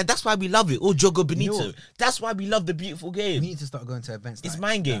game, and that's why we love it. Oh, Jogo Benito. You know, that's why we love the beautiful game. We need to start going to events. It's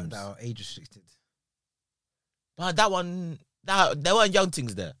mind games that are age restricted. But there weren't young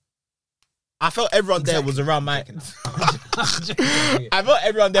things there. I felt everyone there was around my... I felt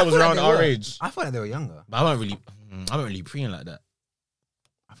everyone there was around our age. I thought that they were younger. But I wasn't really preying like that.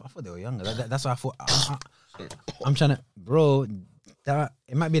 I thought they were younger. That's why I thought... I'm trying to... Bro,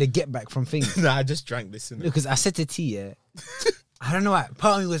 it might be the get back from things. Nah, I just drank this. Because I said to T, yeah, I don't know why.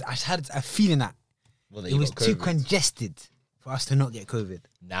 Part of me was... I had a feeling that it was too congested for us to not get COVID.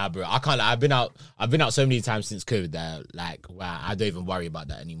 Nah, bro. I can't... I've been out so many times since COVID that, like, wow, I don't even worry about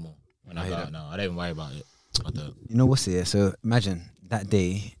that anymore. When I go out now, I don't even worry about it. I don't. You know what's it? So imagine that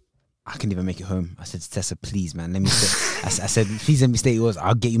day, I couldn't even make it home. I said to Tessa, please, man, let me stay. I said, please let me stay.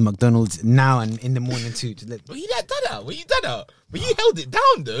 I'll get you McDonald's now and in the morning too. Were you that done out? But you held it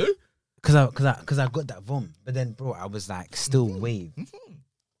down though. Cause I got that vom. But then, bro, I was like still waved.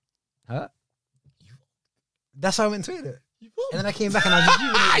 Huh? That's how I went to it. And then I came back and I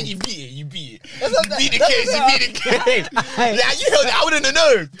was you beat it. You beat the case. Nah, you held it. I wouldn't have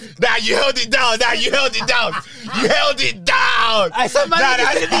known. Nah, you held it down. You held it down. Somebody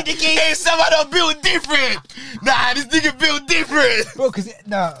beat the case. Hey, somebody built different. Nah, this nigga built different. Bro,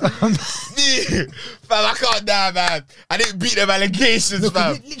 Fam, I can't die, man. I didn't beat them allegations,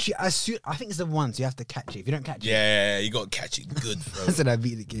 fam. Literally, I think it's the ones you have to catch it. If you don't catch it. Yeah, you got to catch it good, bro. I said I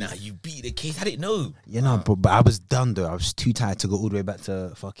beat the case. Nah, you beat the case. I didn't know. Yeah, no, bro, but I was done, though. I was too tired to go all the way back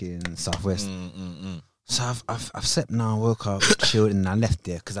to fucking Southwest. So I've slept now, woke up, chilled, and I left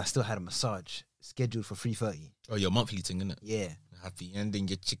there because I still had a massage scheduled for 3:30. Oh, your monthly thing, innit? Yeah. Happy ending,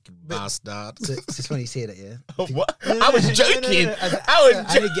 you chicken bastard. So it's funny you say that, yeah? What? I was joking.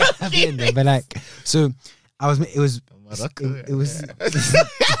 I didn't get happy ending, but like, so it was.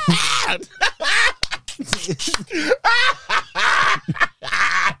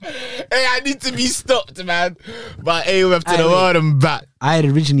 Hey, I need to be stopped, man. But AOF to the world and back. I had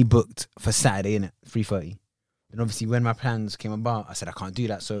originally booked for Saturday, innit? 3:30. And obviously when my plans came about, I said I can't do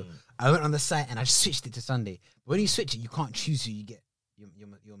that. So I went on the site and I switched it to Sunday. But when you switch it, you can't choose who you get.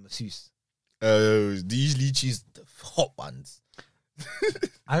 Your masseuse. They usually choose the hot ones.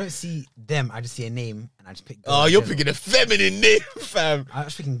 I don't see them. I just see a name and I just pick girls. Oh, you're picking a feminine name, fam. I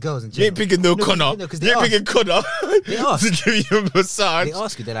was picking girls in general. You ain't picking no Connor. You ain't picking Connor. They ask. To give you a massage. They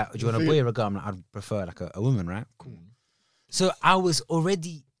ask you, they're like, do you want a boy or a girl? I'm like, I'd prefer like a woman, right? Cool. So I was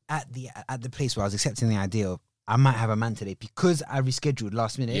already at the place where I was accepting the idea of I might have a man today because I rescheduled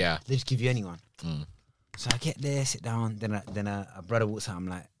last minute. Yeah. They just give you anyone. So I get there, sit down. Then a brother walks out. I'm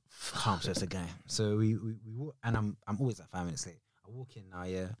like, calm, so it's a guy. So we walk, and I'm always like 5 minutes late. I walk in now,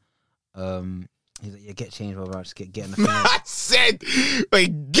 yeah. He's like, yeah, get changed, bro. Just get in the thing. I said,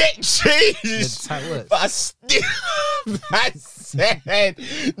 wait, get changed. That's how it works. But I said,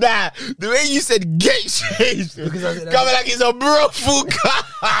 nah, the way you said get changed, Because I said, coming like it's a brothel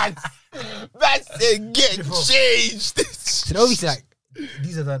card. That said, get changed. So obviously, like,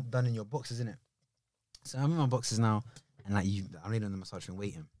 these are done in your boxes, isn't it? So I'm in my boxes now, and like I'm laying on the massage room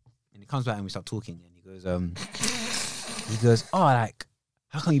waiting, and he comes back and we start talking, and he goes, oh, like,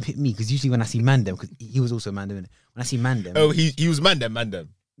 how come you pick me? Because usually when I see Mandem, because he was also Mandem, innit? When I see Mandem, Oh, he was Mandem.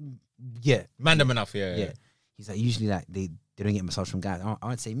 yeah, Mandem enough, yeah. He's like, usually like they don't get massage from guys. I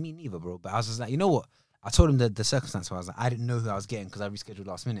would say me neither, bro. But I was just like, you know what? I told him the circumstance where I was like, I didn't know who I was getting because I rescheduled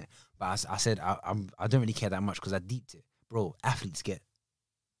last minute. But I said I don't really care that much because I deeped it, bro. Athletes get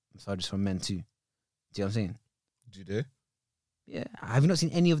massages from men too. Do you know what I'm saying? Do they? Yeah. Have you not seen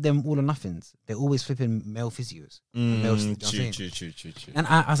any of them all or nothings? They're always flipping male physios. True. And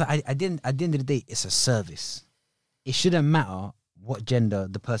I was like, at the end of the day, it's a service. It shouldn't matter what gender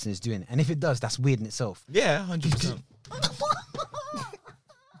the person is doing. And if it does, that's weird in itself. Yeah, 100%.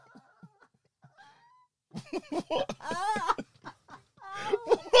 What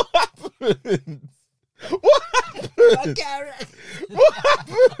happened? What happened? What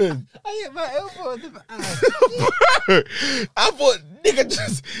happened? I hit my elbow on the Bro, I thought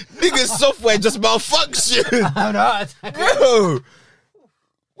nigga software just malfunctioned. I'm not. Bro,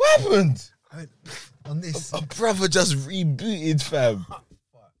 what happened? On this. A brother just rebooted, fam.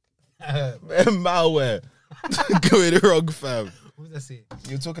 Malware. Going wrong, fam. What was I saying?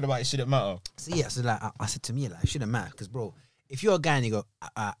 You're talking about it shouldn't matter. So yeah, so like I said to me, like, it shouldn't matter because, bro, if you're a guy and you go,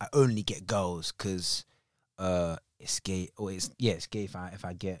 I only get girls because it's gay, or it's gay if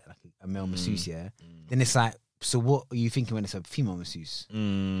I get like a male masseuse, yeah, then it's like, so what are you thinking when it's a female masseuse?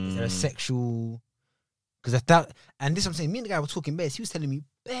 Is there a sexual? Because that, and this I'm saying, me and the guy were talking bears. He was telling me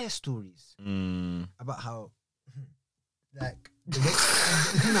bear stories about how, like,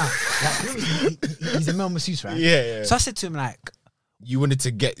 he's a male masseuse, right? Yeah. So I said to him, like, you wanted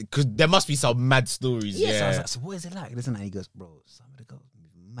to get, because there must be some mad stories. yeah. Yeah. So I was like, so what is it like? Listen, and he goes, bro, some of the girls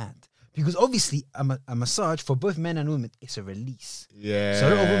are mad. Because obviously, a massage for both men and women, it's a release. Yeah. So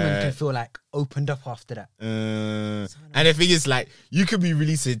a lot of women can feel like opened up after that. And the thing is, like, you could be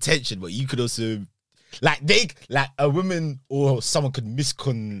releasing tension, but you could also, like a woman or someone could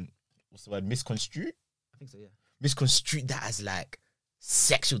misconstrue. I think so, yeah. Misconstrue that as like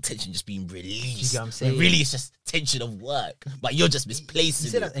sexual tension just being released. You get what I'm saying? When really, it's just tension of work, but you're just misplacing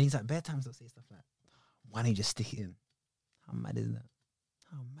He said it. that, and he's like, bare times they'll say stuff like, why don't you just stick it in? How mad is that?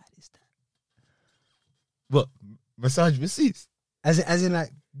 How mad is that? What? Massage masseuse? As in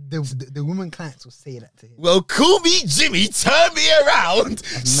like, the woman clients will say that to him. Well, call me Jimmy, turn me around,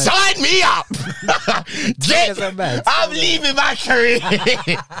 sign me up. I'm leaving my career.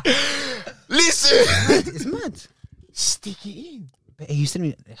 Listen. It's mad. Stick it in. But he said to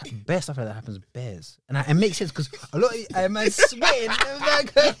me, bear stuff like that happens with bears. And it makes sense because a lot of I'm sweating. I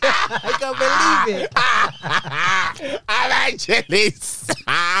can't believe it. I'm actually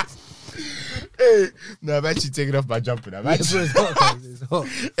hey, no, I'm actually taking off my jumper now. It's hot, guys. It's hot.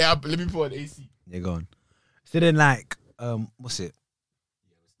 Yeah, let me put on AC. Yeah, go on. So then, like, what's it?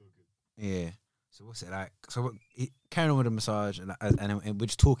 Yeah. So what's it like? So carrying on with the massage, and we're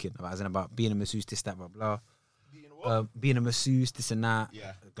just talking about being a masseuse, this, that, blah, blah. Being a masseuse, this and that.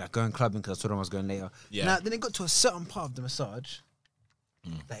 Yeah. Like going clubbing because I told him I was going later. Yeah. Now, then it got to a certain part of the massage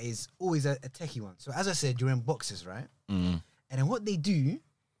that is always a techie one. So as I said, you're in boxes, right? And then what they do,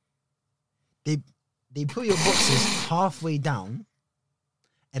 they put your boxes halfway down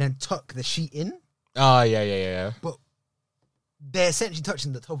and then tuck the sheet in. Oh, yeah. But they're essentially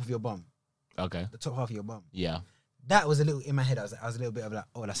touching the top of your bum. Okay. The top half of your bum. Yeah. That was a little, in my head, I was a little bit of like,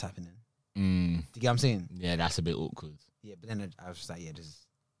 oh, that's happening. Do you get what I'm saying? Yeah, that's a bit awkward. Yeah, but then I was just like, yeah, this is...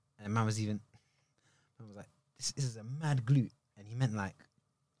 And man was like, this is a mad glute. And he meant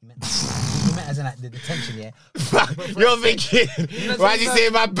as in like the tension, yeah. You're thinking, why did you say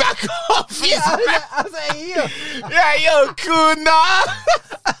my back office? Yeah, I was like, yo. Yeah, yo, cool, nah.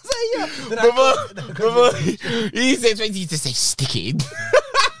 I was like, yo. Brother, he said, you to say, stick it in.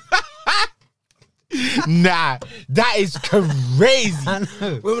 Nah, that is crazy. I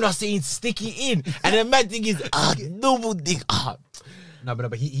know. Women are saying stick it in. And the mad thing is, normal dick. No,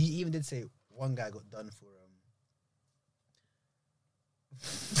 but he even did say one guy got done for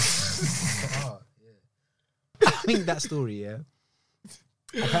yeah. I think that story, yeah.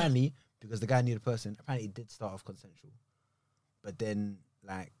 Apparently, because the guy knew the person, apparently it did start off consensual. But then,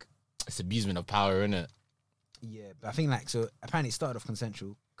 like... It's abusement of power, isn't it? Yeah, but I think like so. Apparently, it started off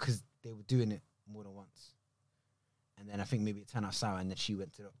consensual because they were doing it more than once, and then I think maybe it turned out sour, and then she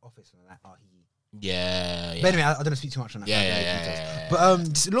went to the office and like, oh, he. Yeah. But anyway, I don't speak too much on that. Yeah. But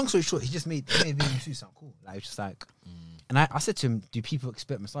just, long story short, he made being masseuse sound cool. Like it's just like, and I said to him, "Do people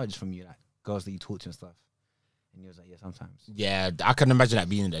expect massages from you, like girls that you talk to and stuff?" And he was like, "Yeah, sometimes." Yeah, I can imagine that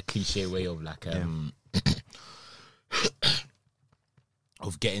being the cliche way of like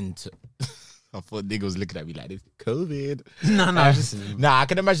of getting to. I thought nigga was looking at me like this. COVID. No, I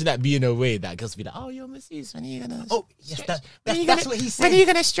can imagine that being a way that girls be like, "Oh, you're masseuse. When are you gonna?" Oh, yes, that's what he said. When are you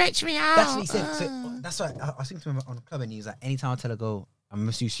gonna stretch me out? That's what he said. So that's why I was thinking to him on the club, and he was like, anytime I tell a girl I'm a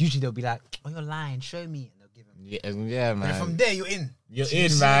masseuse, usually they'll be like, "Oh, you're lying. Show me," and they'll give him. Yeah, And man. from there, you're in. You're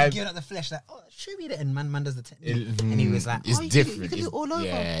in, man. Giving out the flesh, like, "Oh, show me that," and man does the technique. And he was like, "It's you different. can do it all over."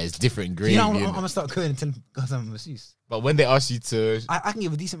 Yeah, it's different. So, Gravy. I'm gonna start going and telling girls I'm a masseuse. But when they ask you to, I can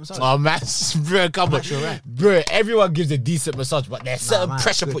give a decent massage. oh man, bro, come on, actually alright. bro. Everyone gives a decent massage, but there's certain man,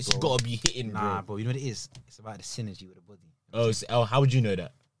 pressure good, points you bro. gotta be hitting, Nah, bro. bro, you know what it is? It's about the synergy with the body. Oh, how would you know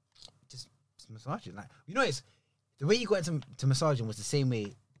that? Just massaging, like it's the way you got into massaging was the same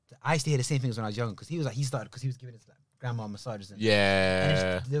way. I used to hear the same things when I was young because he started because he was giving his like, grandma massages. And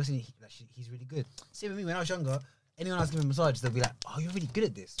Yeah. they were saying he's really good. Same with me when I was younger. Anyone I was giving massages, they'll be like, "Oh, you're really good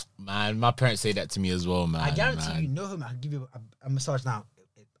at this." Man, my parents say that to me as well, man. I guarantee man. you, know him. I can give you a massage now.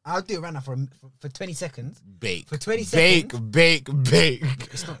 I'll do it right now for 20 seconds. Bake. For 20 seconds. Bake.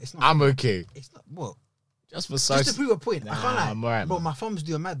 It's not. I'm okay. It's not what. Just massage. Just to prove a point. I can't lie. I'm alright, bro, man. my thumbs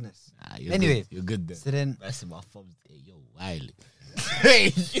do a madness. Nah, you're Anyway, good. You're good then. So then, That's my thumbs. Hey, yo, Wiley.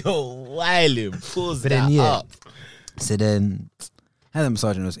 Hey, yo, Wiley. Pulls But that then, yeah. up. so then, I had a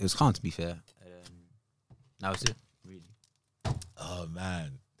massage and it was calm, to be fair. That was it, really. Oh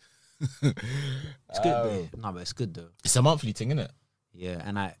man, It's good though. No, but it's good though. it's a monthly thing, isn't it? Yeah,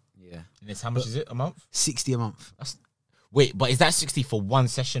 and And it's how much is it a month? 60 a month, Wait, but is that 60 for one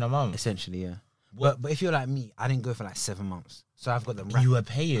session a month? essentially, yeah. What? But if you're like me, I didn't go for like 7 months. So I've got them wrapped. You were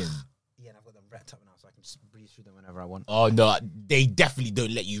paying. Yeah, and I've got them wrapped up now, so I can just breathe through them whenever I want. Oh no, they definitely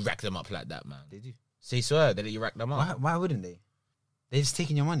don't let you rack them up like that, man. They do. Say so, they let you rack them up. Why wouldn't they? They're just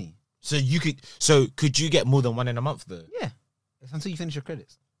taking your money. So could you get more than one in a month though? Yeah. It's until you finish your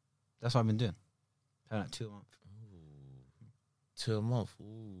credits. That's what I've been doing. Paying like 2 a month. 2 a month.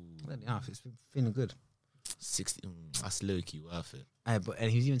 Ooh. Bloody hell, it's been feeling good. 60. That's low key worth it. And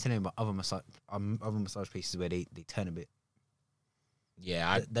he was even telling me about other massage places where they turn a bit.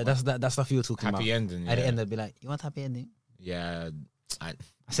 Yeah, That's stuff you were talking about. happy ending. At the yeah. end, they'd be like, "You want happy ending?" Yeah. I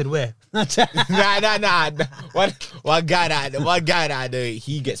said, "Where?" Nah. One guy that I know,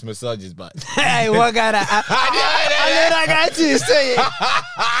 he gets massages, but Hey, one guy that I know that guy too. Say it.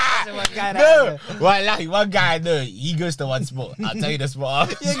 One guy that one guy I know, he goes to one spot. I'll tell you the spot.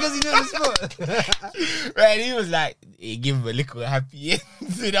 yeah, because he knows the spot. Right, he was like, he give him a little happy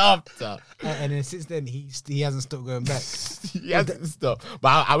ending after. And then since then, he hasn't stopped going back. He hasn't stopped.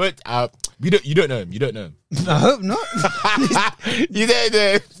 But I went. You don't know him. You don't know him. I hope not. You don't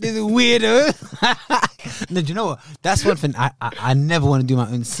know him. This is weirdo. No, do you know what? That's one thing I never want to do my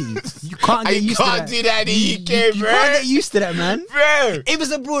own city. You can't get used to that. do that in the UK, You bro. can't get used to that, man. Bro. If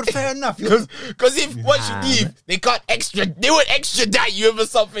it's abroad, fair enough. Because if once you leave, they won't extradite you over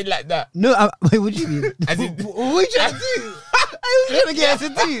something like that. No, wait, what do you mean? As in- what are you trying to do? I was trying to get us to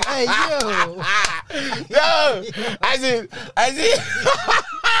do. Hey, yo. No, as in,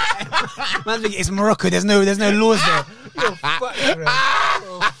 Man, it's Morocco. There's no laws there. You're fucked, bro.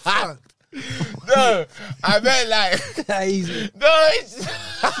 You're fucked. no, I meant like, Easy. no, it's,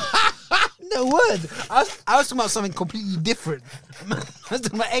 No word. I was talking about something completely different. I was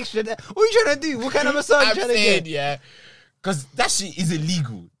talking about extra. What are you trying to do? What kind of massage I'm you trying to saying, get? yeah, because that shit is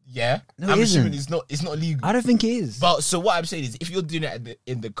illegal. Yeah, No, I'm it assuming isn't. it's not legal. I don't think it is. But so what I'm saying is, if you're doing it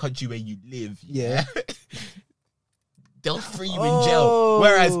in the country where you live, Yeah. they'll free you in jail.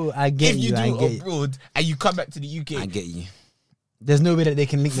 Whereas I get if you I do get it abroad and you come back to the UK, I get you. There's no way that they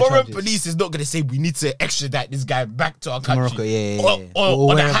can link the foreign charges. police is not going to say we need to extradite this guy back to our country. Morocco, yeah. Or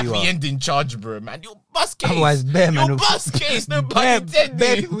the wherever you happy are. ending charge, bro, man. Your bus case. Otherwise, bare man. Your bus case. No pun Bare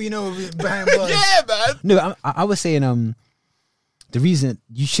intended. people, you know, behind bars. Yeah, man. No, I was saying, the reason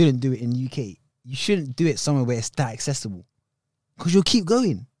you shouldn't do it in the UK, you shouldn't do it somewhere where it's that accessible, because you'll keep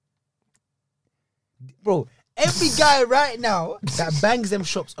going, bro. Every guy right now that bangs them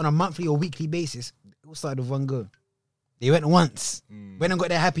shops on a monthly or weekly basis, it all started with one go. They went once, went and got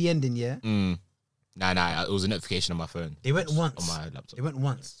their happy ending. Yeah, Nah. It was a notification on my phone. they went once. On my laptop. They went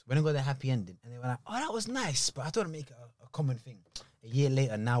once, went and got their happy ending, and they were like, "Oh, that was nice," but I don't want to make it a common thing. A year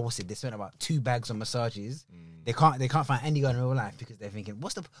later, now what's it? They spent about 2 bags on massages, They can't find any girl in real life because they're thinking,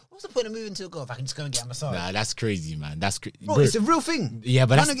 what's the point of moving to a girl if I can just go and get a massage? Nah, that's crazy, man. That's crazy. Bro, it's a real thing. Yeah,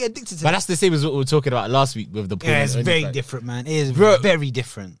 but don't get addicted to but that. that's the same as what we were talking about last week with the porn. Yeah, it's very different, man. It is Bro, very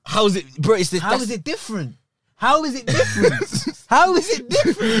different. How is it, bro? How is it different? How is it different? How is it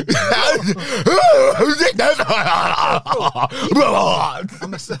different? How is it different? I'm a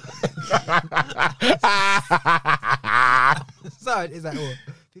massage is like what,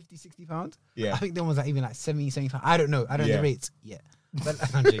 50, 60 pounds? Yeah. I think there was like even like 70, 75. I don't know. I don't know the rates yet. But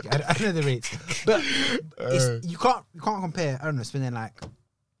I'm joking. I don't know the rates. But you can't compare, I don't know, spending like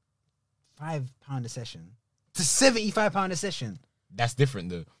 £5 a session to £75 a session. That's different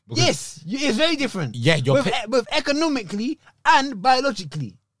though. Yes, it's very different. Yeah, you're both economically and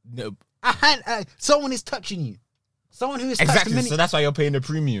biologically. no. And someone is touching you. Someone who is Exactly. So that's why you're paying the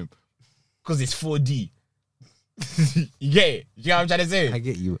premium, because it's 4D. You get it? You get what I'm trying to say? I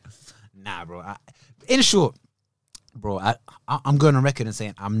get you. Nah, bro. In short, bro, I'm going on record and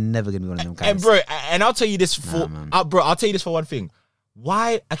saying I'm never gonna be one of them guys. And bro, and I'll tell you this for bro. I'll tell you this for one thing.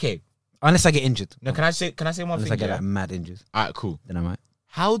 Why? Okay. Unless I get injured. No, can I say one thing? Unless I get like mad injured. All right, cool. Then I might.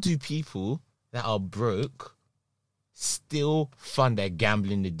 How do people that are broke still fund their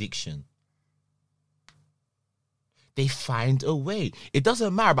gambling addiction? They find a way. It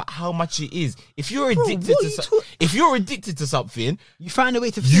doesn't matter about how much it is. If you're addicted to something, you find a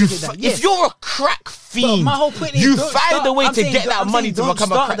way to figure that. Yes. If you're a crack fiend, my whole point is you find a way to get that money to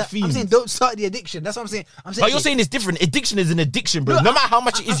become a crack fiend. I'm saying don't start the addiction. That's what I'm saying. But you're saying it's different. Addiction is an addiction, bro. No matter how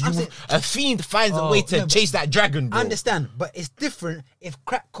much it is, a fiend finds a way to chase that dragon, bro. I understand, but it's different if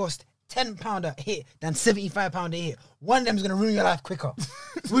crack costs £10 a hit than £75 a hit. One of them is gonna ruin your life quicker.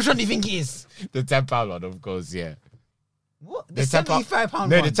 Which one do you think it is? The £10 one, of course, yeah. What? The £75 one?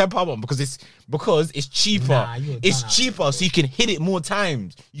 No, the £10 one, because it's cheaper. Nah, it's cheaper, so you can hit it more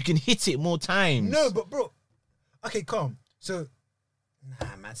times. No, but bro, okay, calm. So,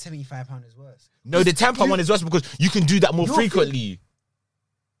 nah, man, £75 is worse. No, the £10 one is worse because you can do that more frequently.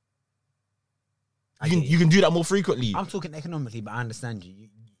 You can do that more frequently. I'm talking economically, but I understand you.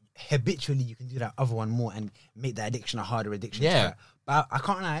 Habitually, you can do that other one more and make that addiction a harder addiction. Yeah. But I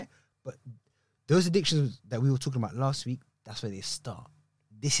can't lie, but those addictions that we were talking about last week, that's where they start.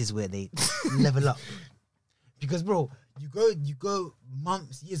 This is where they level up. Because, bro, you go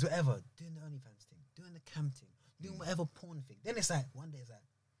months, years, whatever, doing the OnlyFans thing, doing the cam thing, doing whatever porn thing. Then it's like, one day it's like,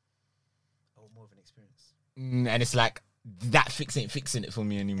 I want more of an experience. And it's like, that fix ain't fixing it for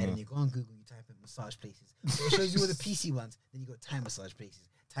me anymore. And then you go on Google, you type in massage places. So it shows you all the PC ones. Then you got Thai massage places.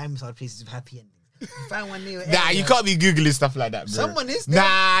 Thai massage places with happy endings. You find one near your area. Nah, you can't be Googling stuff like that, bro. Someone is.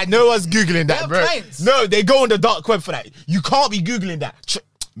 Nah, no one's Googling that, bro. Clients. No, they go on the dark web for that. You can't be Googling that.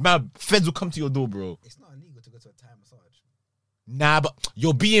 Man, feds will come to your door, bro. It's not illegal to go to a Thai massage. Nah, but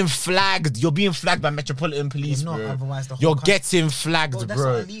you're being flagged. You're being flagged by Metropolitan Police, You're not, bro. otherwise the whole You're country- getting flagged, Bro, bro. that's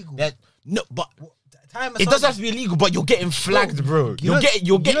not illegal. No, but Thai it massage doesn't have to be illegal, but you're getting flagged, bro. You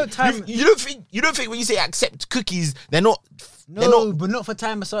don't think when you say accept cookies, they're not. No, but not for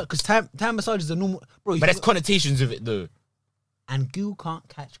Thai massage, because Thai massage is a normal, bro. But there's connotations of it, though. And Google can't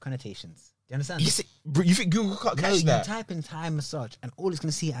catch connotations. Do you understand? You think Google can't catch You that? type in Thai massage, and all it's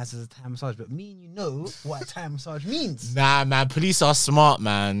gonna see it as is a Thai massage. But me and you know what a Thai massage means. Nah, man. Police are smart,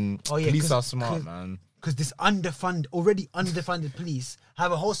 man. Oh, yeah, Police are smart, man. Because this already underfunded police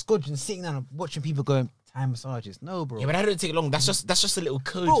have a whole squadron sitting down and watching people going Thai massages. No, bro. Yeah, but that don't take long. That's just a little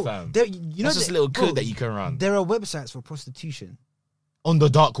code, Bro, fam. that's just a little code that you can run. There are websites for prostitution. On the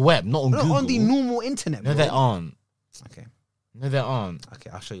dark web, not on Google. On the normal internet, bro. No, there aren't. Okay. No, there aren't. Okay,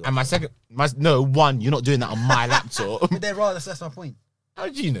 I'll show you. And one, you're not doing that on my laptop. But they're raw, that's my point. How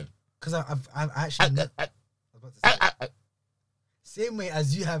do you know? Because I've actually... Same way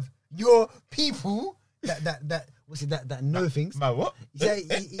as you have your people that know things. Man, what?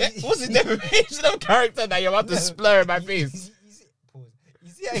 What's the definition of character that you're about to splur in my face? You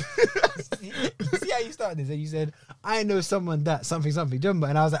see how you started this and you said, I know someone that something, do you remember?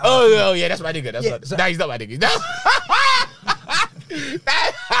 And I was like, oh yeah, that's my nigga. Nah, he's not my nigga.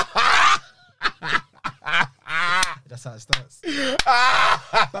 That's how it starts.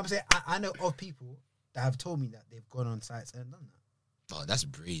 But I'm saying, I know of people that have told me that they've gone on sites and done that. Oh, that's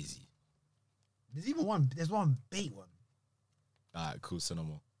brazy. There's one bait one. Alright, cool, so no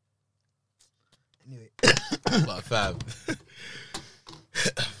more. Anyway. But fam.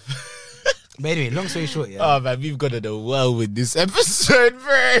 But anyway, long story short, yeah. Oh man, we've gone to the well with this episode,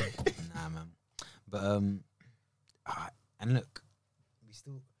 bro. Nah, man. But and look,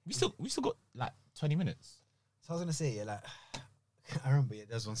 we still got like 20 minutes. So I was gonna say, yeah, like I remember, yeah,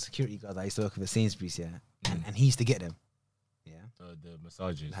 there was one security guard that I used to work with at Sainsbury's, yeah, and he used to get them, yeah, The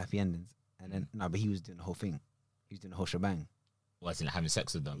massages, the happy endings, and then but he was doing the whole thing. He was doing the whole shebang. Wasn't like having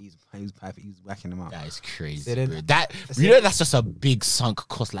sex with them. He was whacking them out. That is crazy. So then- bro. That's just a big sunk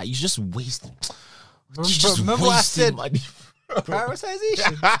cost. Like you just wasted. Remember what I said? Money.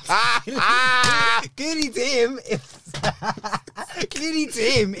 Prioritization. Clearly to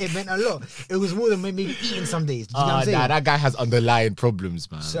him, it meant a lot. It was more than maybe eating some days. Do you know what I'm saying? That guy has underlying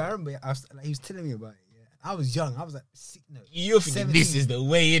problems, man. So I remember he was telling me about it. Yeah. I was young. I was like, You're thinking 17. this is the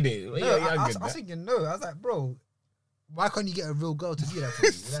way, innit? When No, you're I younger, was thinking, no. I was like, bro, why can't you get a real girl to do that for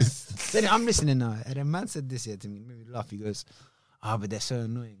you? Then I'm listening now, and the man said this here to me, made me laugh. He goes, but they're so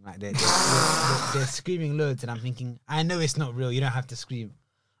annoying. Like they're screaming loads, and I'm thinking, I know it's not real. You don't have to scream.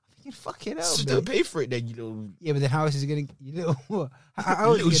 I'm thinking, fucking hell, so bro. don't pay for it then, you know. Yeah, but then how else is he getting? You little what?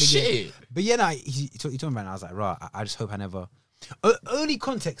 How Little is he gonna shit. get? But yeah, no, he told me about it. I was like, right. I just hope I never. Only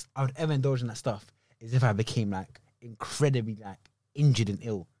context I would ever indulge in that stuff is if I became like incredibly like injured and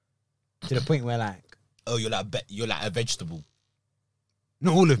ill, to the point where like. Oh, you're like a vegetable.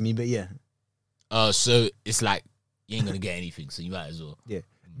 Not all of me, but yeah. So it's like you ain't gonna get anything, so you might as well. Yeah.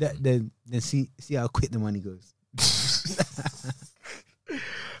 Then see how quick the money goes.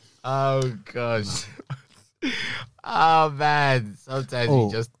 Oh gosh. Oh man. Sometimes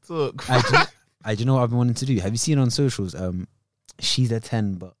you just talk. Do you know what I've been wanting to do? Have you seen on socials? She's a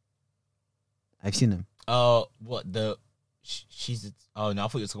 10, but I've seen them. What the? She's. Oh no, I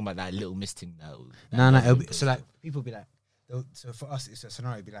thought you were talking about that Little Miss thing. No. So like people be like, so for us, it's a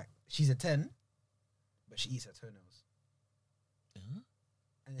scenario. It'd be like she's a 10, but she eats her toenails.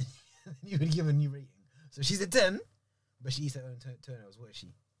 And then you would give a new rating. So she's a 10, but she eats her own toenails. What is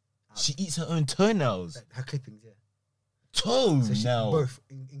she? She eats her own toenails. Like her clippings, yeah. Toenails. So she both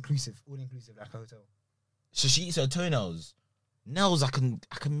inclusive, all inclusive, like a hotel. So she eats her toenails. Nails, I can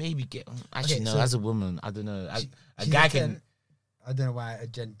maybe get. Actually, Okay, no. so as a woman, I don't know. A she's guy a 10. can. I don't know why a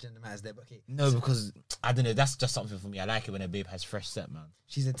gender matters there, but okay. No, because I don't know. That's just something for me. I like it when a babe has fresh set, man.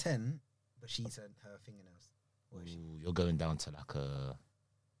 She's a 10, but she eats her fingernails. What is she? Ooh, you're going down to like a.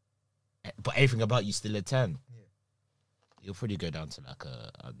 But everything about you still a 10. Yeah. You'll probably go down to like a,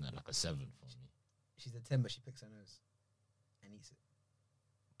 I don't know, like a 7 for me. She's a 10, but she picks her nose and eats it.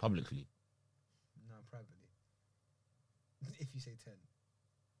 Publicly. No, privately. If you say 10,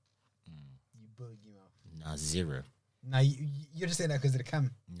 you bogey mouth. Nah, 0. Nah, you're just saying that because of the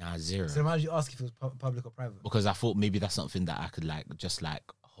cam. Nah, 0. So why did you ask if it was public or private? Because I thought maybe that's something that I could like just like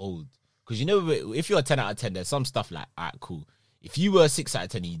hold. Because you know, if you're a 10 out of 10, there's some stuff like, alright, cool. If you were a 6 out of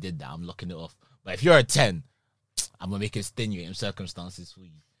 10 and you did that, I'm locking it off. But if you're a 10, I'm gonna make extenuating circumstances for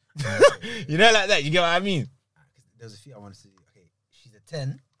you. You know, like that. You get what I mean? There's a few I want to see. Okay, she's a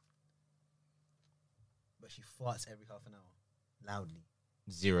 10, but she farts every half an hour, loudly.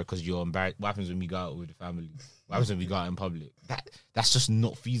 0, because you're embarrassed. What happens when we go out with the family? What happens when we go out in public? That's just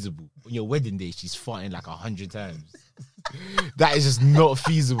not feasible. On your wedding day, she's farting like 100 times. That is just not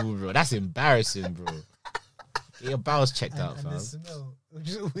feasible, bro. That's embarrassing, bro. Get your bowels checked out, fam. And the smell will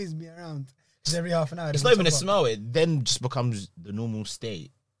just always be around. Because every half an hour. It's not even a smell. It then just becomes the normal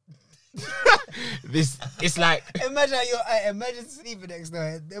state. It's like imagine sleeping next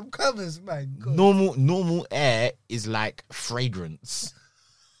night. Them covers, man. God. normal air is like fragrance.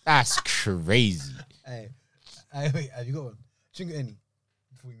 That's crazy. Hey, wait, have you got one? Drink any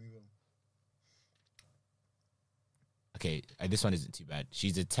before we move on. Okay, this one isn't too bad.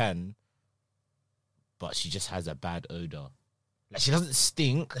 She's a 10, but she just has a bad odor. Like she doesn't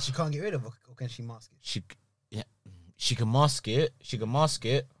stink. That she can't get rid of, or can she mask it? She can mask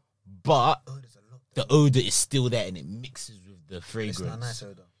it. But the odor is still there and it mixes with the fragrance. It's not a nice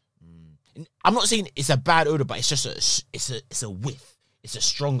odor. I'm not saying it's a bad odor, but it's just it's a whiff. It's a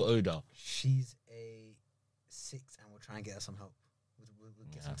strong odor. She's a 6, and we'll try and get her some help. We'll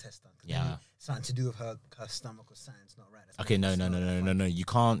get some tests done. Yeah, something to do with her stomach or something's not right. Okay, no. You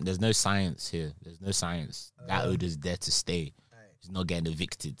can't. There's no science here. There's no science. That odor's there to stay. Right. She's not getting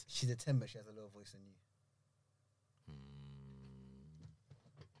evicted. She's a 10, but she has a lower voice than you.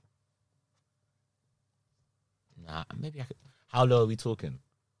 Nah, maybe I could. How low are we talking?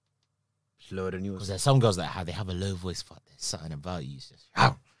 Lower than yours. Because there's some girls that have a low voice, but there's something about you. It's just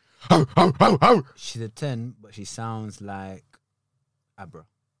She's a 10, but she sounds like Abra.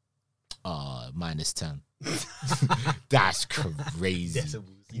 -10. That's crazy.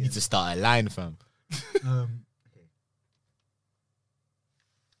 You need to start a line, fam. Okay.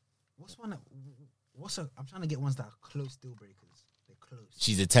 I'm trying to get ones that are close deal breakers. They're close.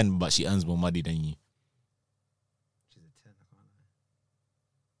 She's a 10, but she earns more money than you. She's a 10, I can't lie.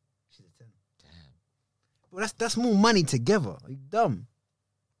 She's a 10. Damn. Well, that's more money together. Are you dumb?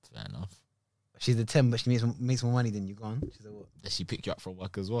 Fair enough. She's a 10, but she makes more money than you. Go on. She's a what? Does she pick you up from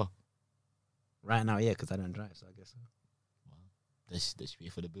work as well? Right now, yeah, because I don't drive, so I guess so. Does she pay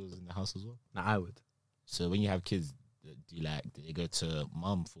for the bills in the house as well? Nah, I would. So when you have kids, do they go to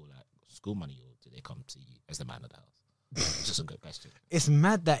mum for like school money, or do they come to you as the man of the house? Just a good question. It's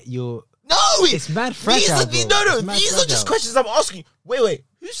mad that you're... No! It's mad fragile, These are just questions I'm asking. Wait.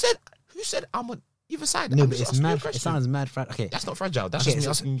 Who said I'm on either side? No, but it's mad. It sounds mad fragile. Okay. That's not fragile. That's just me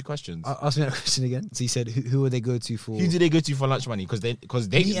asking you questions. Ask me that question again. So you said, who would they go to for... Who do they go to for lunch money? Because they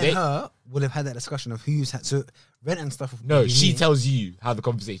and her would have had that discussion of who's had... So rent and stuff... No, she tells you how the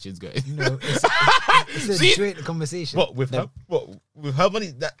conversation's going. No, it's a joint conversation. What, with her? What, with her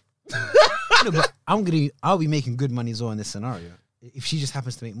money? That... No, but I'll be making good money as well in this scenario. If she just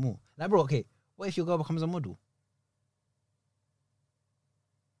happens to make more. Like, bro, okay, what if your girl becomes a model?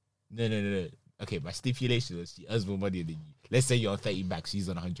 No. Okay, my stipulation is she earns more money than you. Let's say you're on 30 bags, she's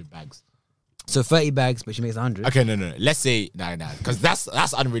on 100 bags. So 30 bags, but she makes 100. Okay, no. Let's say nah, because that's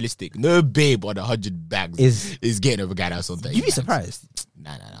unrealistic. No babe on 100 bags is getting over a guy that's on 30. You'd be surprised.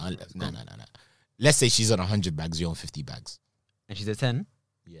 Nah. Let's say she's on 100 bags, you're on 50 bags. And she's a 10?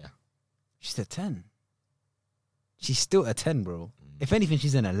 Yeah. She's a 10. She's still a 10, bro. If anything,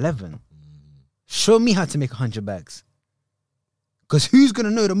 she's an 11. Show me how to make 100 bags. Because who's going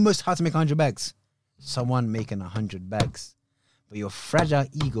to know the most how to make 100 bags? Someone making 100 bags. But your fragile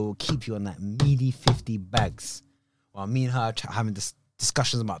ego will keep you on that meaty 50 bags. While me and her are having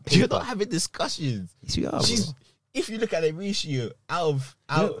discussions about paper. You're not having discussions. Yes, we are, bro. If you look at the ratio all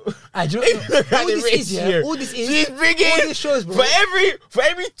this is she's bringing all this shows, bro. For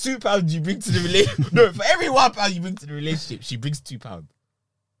every £2 you bring to the relationship. No, for every £1 you bring to the relationship, she brings £2.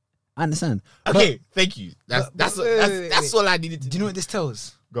 I understand. Okay, thank you. That's all I needed to do. You know what this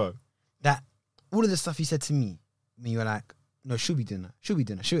tells? Go. That all of the stuff you said to me, when you were like, no, she'll be doing that. She'll be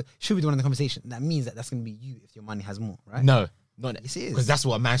the one in the conversation. That means that's going to be you if your money has more, right? No, not yes, it is. Because that's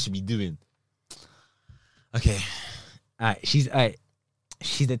what a man should be doing. Okay. All right. She's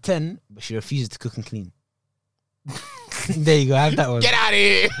a 10, but she refuses to cook and clean. There you go. I have that one. Get out of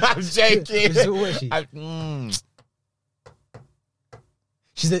here. I'm joking. So what is she?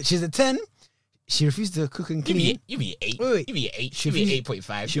 She's a 10. She refuses to cook and clean. You be 8. Wait. You be 8. You be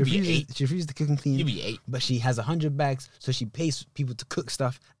 8.5. She refuses to cook and clean. You be 8. But she has 100 bags, so she pays people to cook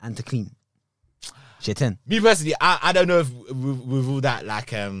stuff and to clean. She's a 10. Me personally, I don't know if with all that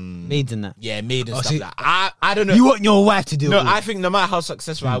like maids and that. Yeah, maid and stuff like I don't know. You want your wife to do it? No, I think no matter how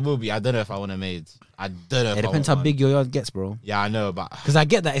successful I will be, I don't know if I want a maid. I don't know. It depends how big your yard gets, bro. Yeah, I know, but because I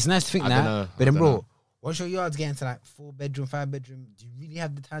get that it's nice to think that, but then, bro, know. Once your yard's getting to like 4-bedroom, 5-bedroom, do you really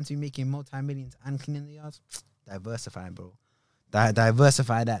have the time to be making multi-millions and cleaning the yards? Diversify, bro.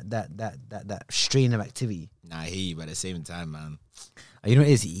 Diversify that strain of activity. Nah, I hear you, but at the same time, man. You know what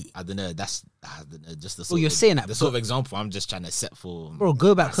it is? I don't know. That's just the sort you're saying that the sort of example I'm just trying to set for. Bro,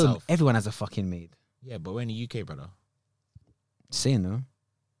 go back home. Everyone has a fucking maid. Yeah, but we're in the UK, brother. Saying though.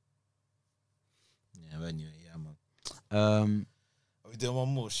 Yeah, anyway, yeah, man. Are we doing one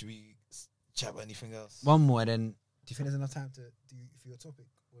more? Should we chat about anything else? One more, and then do you think there's enough time to do for your topic?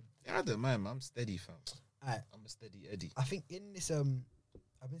 Yeah, I don't mind, man. I'm steady, fam. Alright. I'm a steady Eddie. I think in this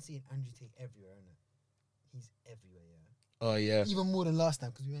I've been seeing Andrew Tate everywhere, innit? He's everywhere, yeah. Oh yeah. Even more than last time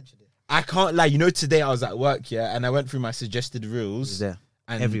because we mentioned it. I can't lie. You know, today I was at work, yeah, and I went through my suggested reels. He's there.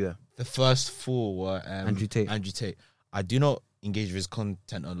 And everywhere. The first 4 were Andrew Tate. I do not engage with his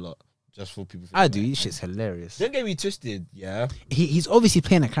content a lot. Just for people. I do. His shit's hilarious. Don't get me twisted. Yeah. He's obviously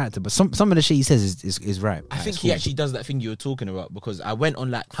playing a character, but some of the shit he says is right. I think he actually does that thing you were talking about because I went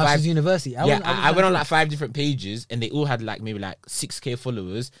on like Houses University. I went on like 5 different pages and they all had like maybe like 6K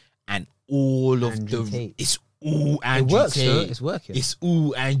followers and all of Andrew the Tate. It's all Andrew it works, Tate. Though. It's working. It's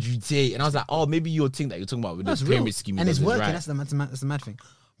all Andrew Tate, and I was like, oh, maybe your thing that you're talking about with the pyramid scheme, and it's working. Right. That's the mad thing.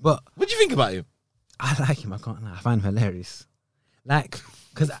 But what do you think about him? I like him. I can't lie. I find him hilarious. Like,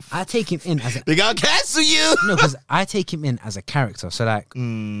 because I take him in as a... They gotta cancel you! No, because I take him in as a character. So, like,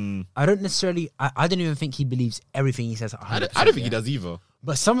 I don't necessarily... I don't even think he believes everything he says 100%. I don't think he does either.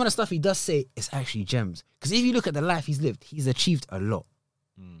 But some of the stuff he does say is actually gems. Because if you look at the life he's lived, he's achieved a lot.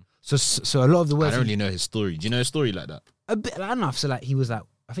 So a lot of the words... I don't really know his story. Do you know his story like that? A bit like enough. So, like, he was like...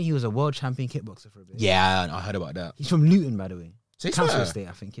 I think he was a world champion kickboxer for a bit. Yeah, I heard about that. He's from Luton, by the way. So he's Council Estate,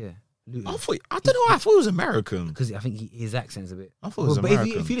 I think, yeah. Luton. I don't know. I thought he was American because I think his accent is a bit. I thought it was American.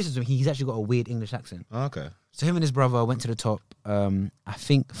 But if you listen to him, he's actually got a weird English accent. Okay. So him and his brother went to the top. I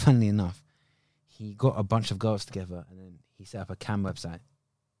think, funnily enough, he got a bunch of girls together and then he set up a cam website.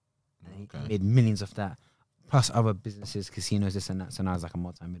 And he made millions of that, plus other businesses, casinos, this and that. So now he's like a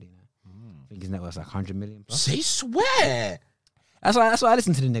multi-millionaire. I think his net worth's like 100 million. Plus. Say swear. That's why I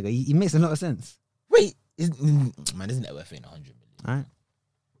listen to the nigga. He makes a lot of sense. Wait, man, his net worth ain't 100 million. All right.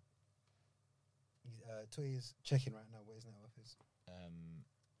 Toy is checking right now what his net worth is.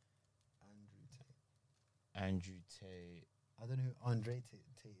 Andrew Tate. I don't know who Andre Tate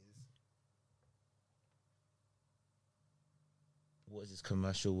is. What is his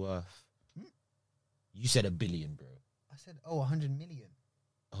commercial worth? You said $1 billion, bro. I said, 100 million.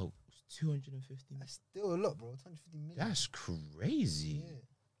 Oh, it's 250. That's still a lot, bro. 250 million. That's crazy. Yeah.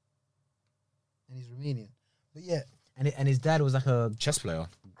 And he's Romanian. But yeah, and his dad was like a Chess player.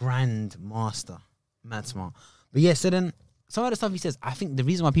 grand master. Mad smart. But yeah, so then some of the stuff he says, I think the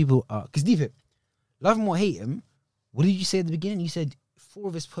reason why people are, because deep it, love him or hate him, what did you say at the beginning? You said 4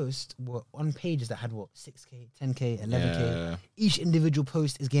 of his posts were on pages that had what, 6K, 10K, 11K. Yeah. Each individual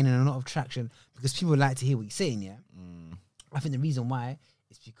post is gaining a lot of traction because people like to hear what he's saying, yeah? I think the reason why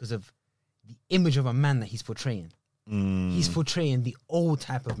is because of the image of a man that he's portraying. He's portraying the old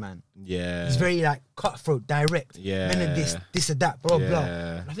type of man. Yeah. He's very like cutthroat, direct. Yeah. Men are this or that, blah, blah.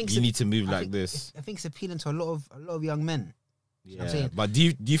 And I think you need to move like this. I think it's appealing to a lot of young men. You know what I'm Yeah. saying? But do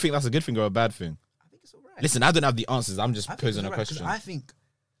you think that's a good thing or a bad thing? I think it's all right. Listen, I don't have the answers. I'm just I think posing it's a all right, 'cause question. I think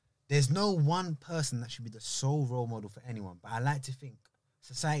there's no one person that should be the sole role model for anyone. But I like to think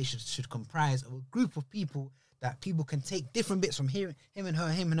society should comprise of a group of people that people can take different bits from him and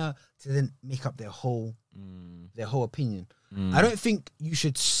her to then make up their whole opinion. I don't think you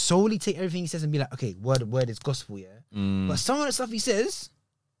should solely take everything he says and be like, okay, word is gospel, yeah. But some of the stuff he says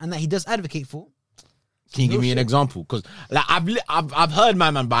and that he does advocate for. Can you give me an example? Because like I've heard my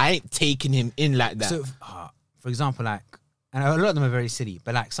man, but I ain't taking him in like that. So, for example, like, and a lot of them are very silly,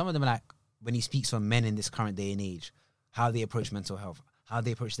 but like some of them are like when he speaks on men in this current day and age, how they approach mental health, how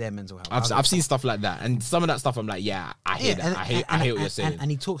they approach their mental health. I've seen stuff like that, and some of that stuff I'm like, yeah, I hear that. I hear what you're saying. And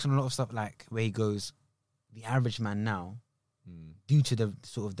he talks on a lot of stuff like where he goes, the average man now, due to the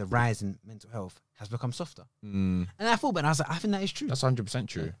sort of the rise in mental health, has become softer. And I thought, but I was like, I think that is true. That's 100%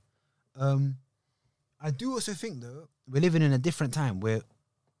 true. I do also think though we're living in a different time. We're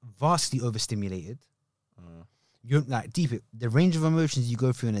vastly overstimulated. You're like deep it. The range of emotions you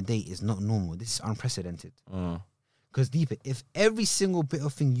go through in a day is not normal. This is unprecedented. Because deep it, if every single bit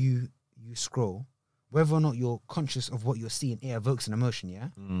of thing you scroll, whether or not you're conscious of what you're seeing, it evokes an emotion. Yeah.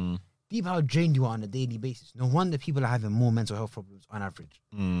 Deep how drained you are on a daily basis. No wonder people are having more mental health problems on average.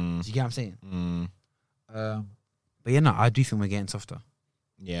 Do you get what I'm saying? But yeah, no, I do think we're getting softer.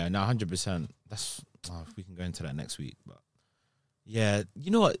 Yeah, no, 100%. That's we can go into that next week, but yeah,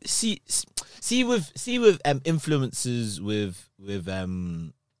 you know what? See with influencers with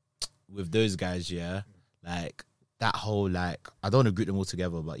those guys, yeah, like that whole like I don't want to group them all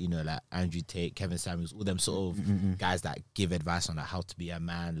together, but you know, like Andrew Tate, Kevin Samuels, all them sort of guys that give advice on like how to be a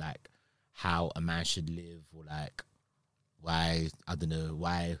man, like how a man should live, or like why I don't know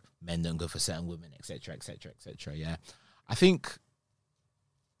why men don't go for certain women, etc., etc., etc. Yeah, I think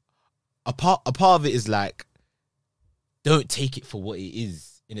a part of it is like don't take it for what it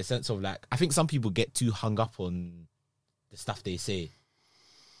is, in a sense of like I think some people get too hung up on the stuff they say.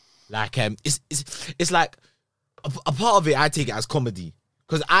 Like it's like a part of it I take it as comedy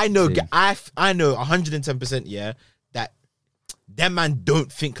because I know I know 110% yeah that them man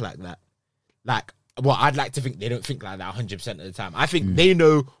don't think like that. Like well, I'd like to think they don't think like that 100% of the time. I think they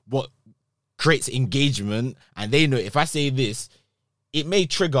know what creates engagement, and they know if I say this, it may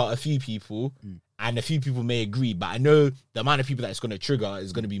trigger a few people, and a few people may agree. But I know the amount of people that it's going to trigger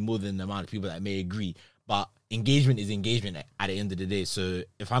is going to be more than the amount of people that may agree. But engagement is engagement at the end of the day. So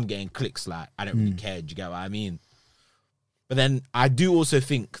if I'm getting clicks, like I don't really care. Do you get what I mean? But then I do also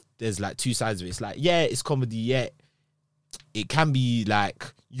think there's like two sides of it. It's like, yeah, it's comedy. Yeah, it can be like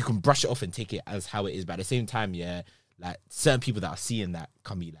you can brush it off and take it as how it is. But at the same time, yeah, like certain people that are seeing that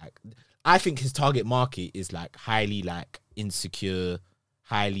can be like, I think his target market is like highly like insecure,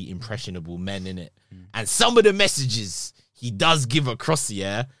 highly impressionable men in it. And some of the messages he does give across,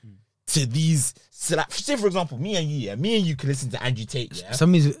 yeah, to these. So like, say for example, me and you can listen to Andrew Tate, yeah.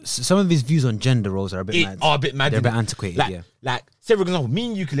 Some of his views on gender roles are a bit mad. They're a bit antiquated, like, yeah. Like, say for example, me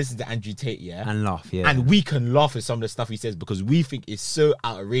and you can listen to Andrew Tate, yeah, and laugh, yeah. And we can laugh at some of the stuff he says because we think it's so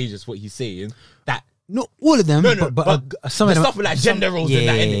outrageous what he's saying that. Not all of them, but some the of them stuff with like gender roles in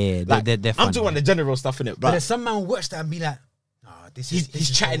that, innit? Like, they're I'm talking about the gender role stuff in it, but there's some man watch that and be like, he's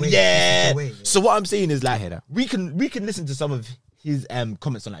chatting, yeah. So what I'm saying is like we can listen to some of his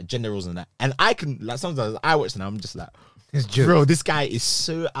comments on like gender roles and that, and I can like sometimes I watch and I'm just like, bro, this guy is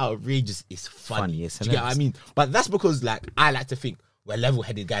so outrageous. It's funny. Do you get what I mean? But that's because like I like to think we're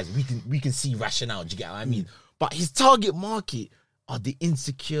level-headed guys. We can see rationale. Do you get what I mean? But his target market are the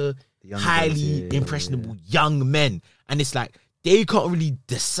insecure, highly impressionable young men, and it's like they can't really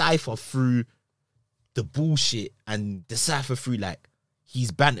decipher through the bullshit and decipher through like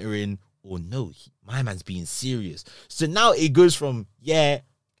he's bantering or no, my man's being serious. So now it goes from,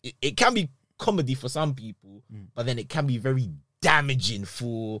 it can be comedy for some people, but then it can be very damaging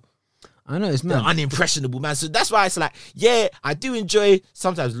for I know it's the mad. unimpressionable man. So that's why it's like, I do enjoy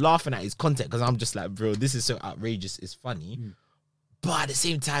sometimes laughing at his content because I'm just like, bro, this is so outrageous, it's funny. But at the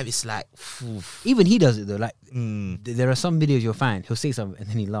same time, it's like, Even he does it though. Like there are some videos you'll find he'll say something and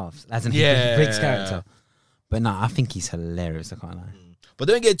then he laughs, as in he breaks character. But I think he's hilarious. I can't lie. But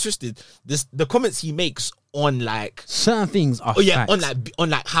don't get it twisted. The comments he makes on like Certain things are facts. on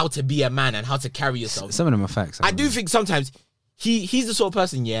like how to be a man and how to carry yourself. Some of them are facts. I do think sometimes he's the sort of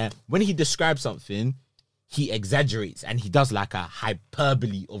person, when he describes something, he exaggerates and he does like a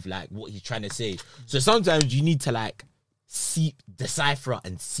hyperbole of like what he's trying to say. So sometimes you need to like decipher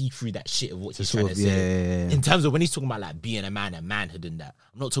and see through that shit of what he's trying to say. In terms of when he's talking about like being a man and manhood and that.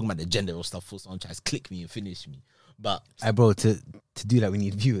 I'm not talking about the gender or stuff for someone tries to click me and finish me. But bro, to do that we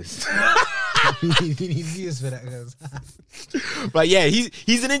need viewers. we need viewers for that, guys. But yeah,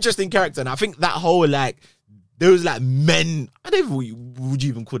 he's an interesting character, and I think that whole like those like men, I don't even would you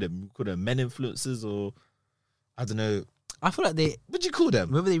even call them men influencers, or I don't know. I feel like what'd you call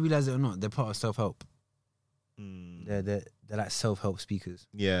them? whether they realize it or not, they're part of self-help. They're like self-help speakers.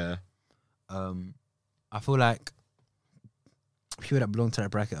 Yeah. I feel like people that belong to that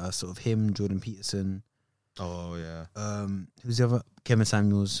bracket are sort of him, Jordan Peterson. Oh yeah. Who's the other? Kevin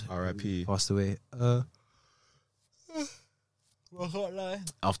Samuels. R.I.P. Passed away. I can't lie.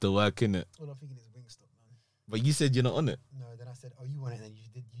 After work, innit? All I'm thinking is Wingstop, man. But you said you're not on it. No, then I said, oh, you want it, and then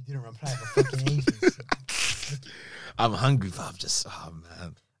you didn't reply for fucking ages. I'm hungry, but I'm just,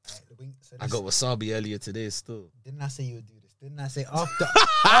 man. So I got wasabi earlier today still. Didn't I say you would do this? Didn't I say after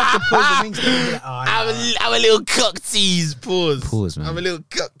pause the Wingstop, you'd be like, oh, I'm a little cock tease. Pause, man. I'm a little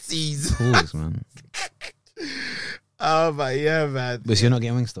cock tease. Pause, man. Oh, but yeah, man. But so you're not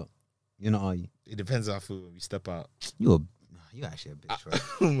getting Wingstop? You're not, are you? It depends how I feel when we step out. You're actually a bitch, right?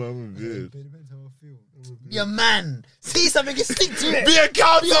 I'm good. It depends how I feel. Be a man. See something and stick to it. Be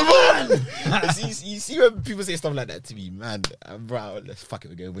accountable. you see when people say stuff like that to me, man, bro, let's fuck it,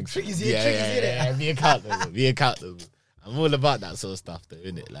 we're going Wingstop. Yeah. Be accountable. Be accountable. I'm all about that sort of stuff, though,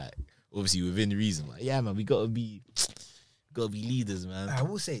 innit? Like, obviously within reason. Like, yeah, man, we gotta be leaders, man. I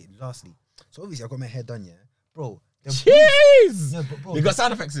will say, lastly, so obviously I got my hair done, yeah, bro. Jeez! No, but bro, You got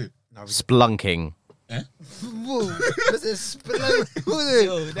sound effects too? No, Splunking. whoa, what's this?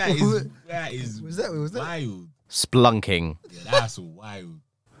 Yo, that is Was that wild. Splunking. Yeah, that's wild.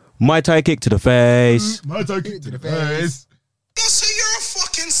 Muay Thai kick to the face. My time kick to the face. So you're a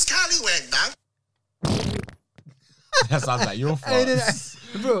fucking scallywag, man. That sounds like your fault.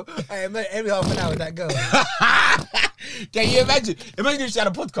 bro, I met every half an hour with that girl. Can you imagine? Imagine if she had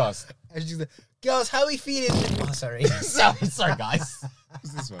a podcast. And she's like, girls, how are we feeling? Oh, sorry. Sorry, guys.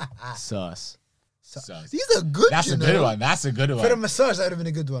 What's this one? Sus. These are good. That's a good one. That's a good For the one. massage, that would have been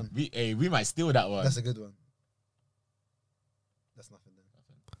a good one. We might steal that one. That's a good one. That's nothing then.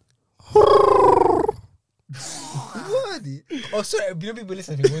 What? Oh, sorry. You know people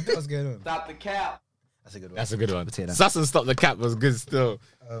listening. What was going on? Stop the cap. That's a good one. That's a good one. take that. Sus and Stop the Cap was good still.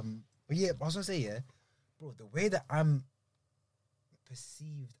 But yeah, I was gonna say, yeah, bro, the way that I'm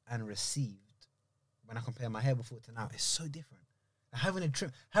perceived and received when I compare my hair before to now is so different. Like, having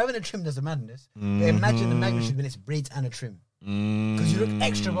a trim does a madness. But imagine the magnitude when it's braids and a trim. Because you look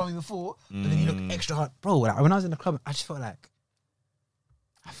extra rummy before, but then you look extra hard. Bro, like, when I was in the club, I just felt like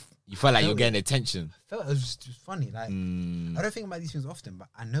You felt like you're Felt getting attention. it was just funny. Like I don't think about these things often, but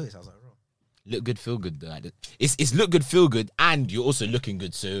I noticed. I was like, bro, Look good, feel good. Though. It's look good, feel good, and you're also looking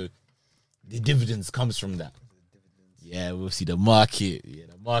good. So the dividends comes from that. Yeah, we'll see the market. Yeah,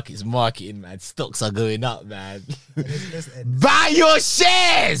 the market's marketing, man. Stocks are going up, man. let's end. Buy your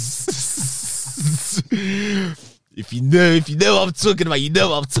shares. If you know what I'm talking about, you know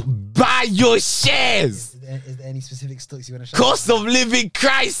what I'm talking. Buy your shares. Is there any specific stocks you want to shout Cost of living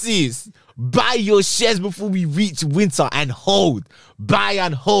crisis. Buy your shares before we reach winter and hold. Buy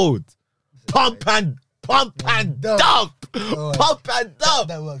and hold. Pump and dump. Oh, Pump and dump.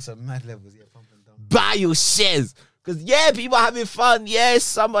 That works on mad levels. Yeah, pump and dump. Buy your shares. Because, yeah, people are having fun. Yeah,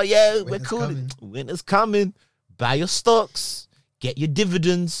 summer. Yeah, we're Winter's cool. coming. Winter's coming. Buy your stocks. Get your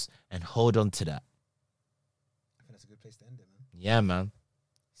dividends. And hold on to that. I think that's a good place to end it, man. Yeah, man.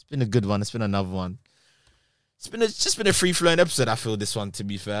 It's been a good one. It's been another one. It's just been a free-flowing episode, I feel, this one, to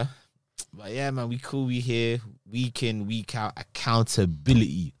be fair. But, yeah, man, we cool. We here. Week in, week out.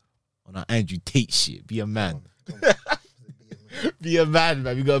 Accountability on our Andrew Tate shit. Be a man. Come on. Be a man,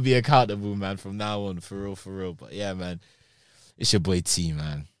 man. We gotta be accountable, man, from now on, for real. But yeah, man, it's your boy T,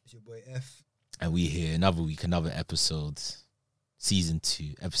 man, It's your boy F. and we here another week, another episode. season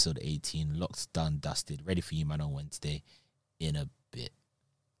 2, episode 18. Locked, done, dusted. Ready for you, man, on Wednesday. In a bit.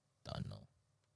 Done now.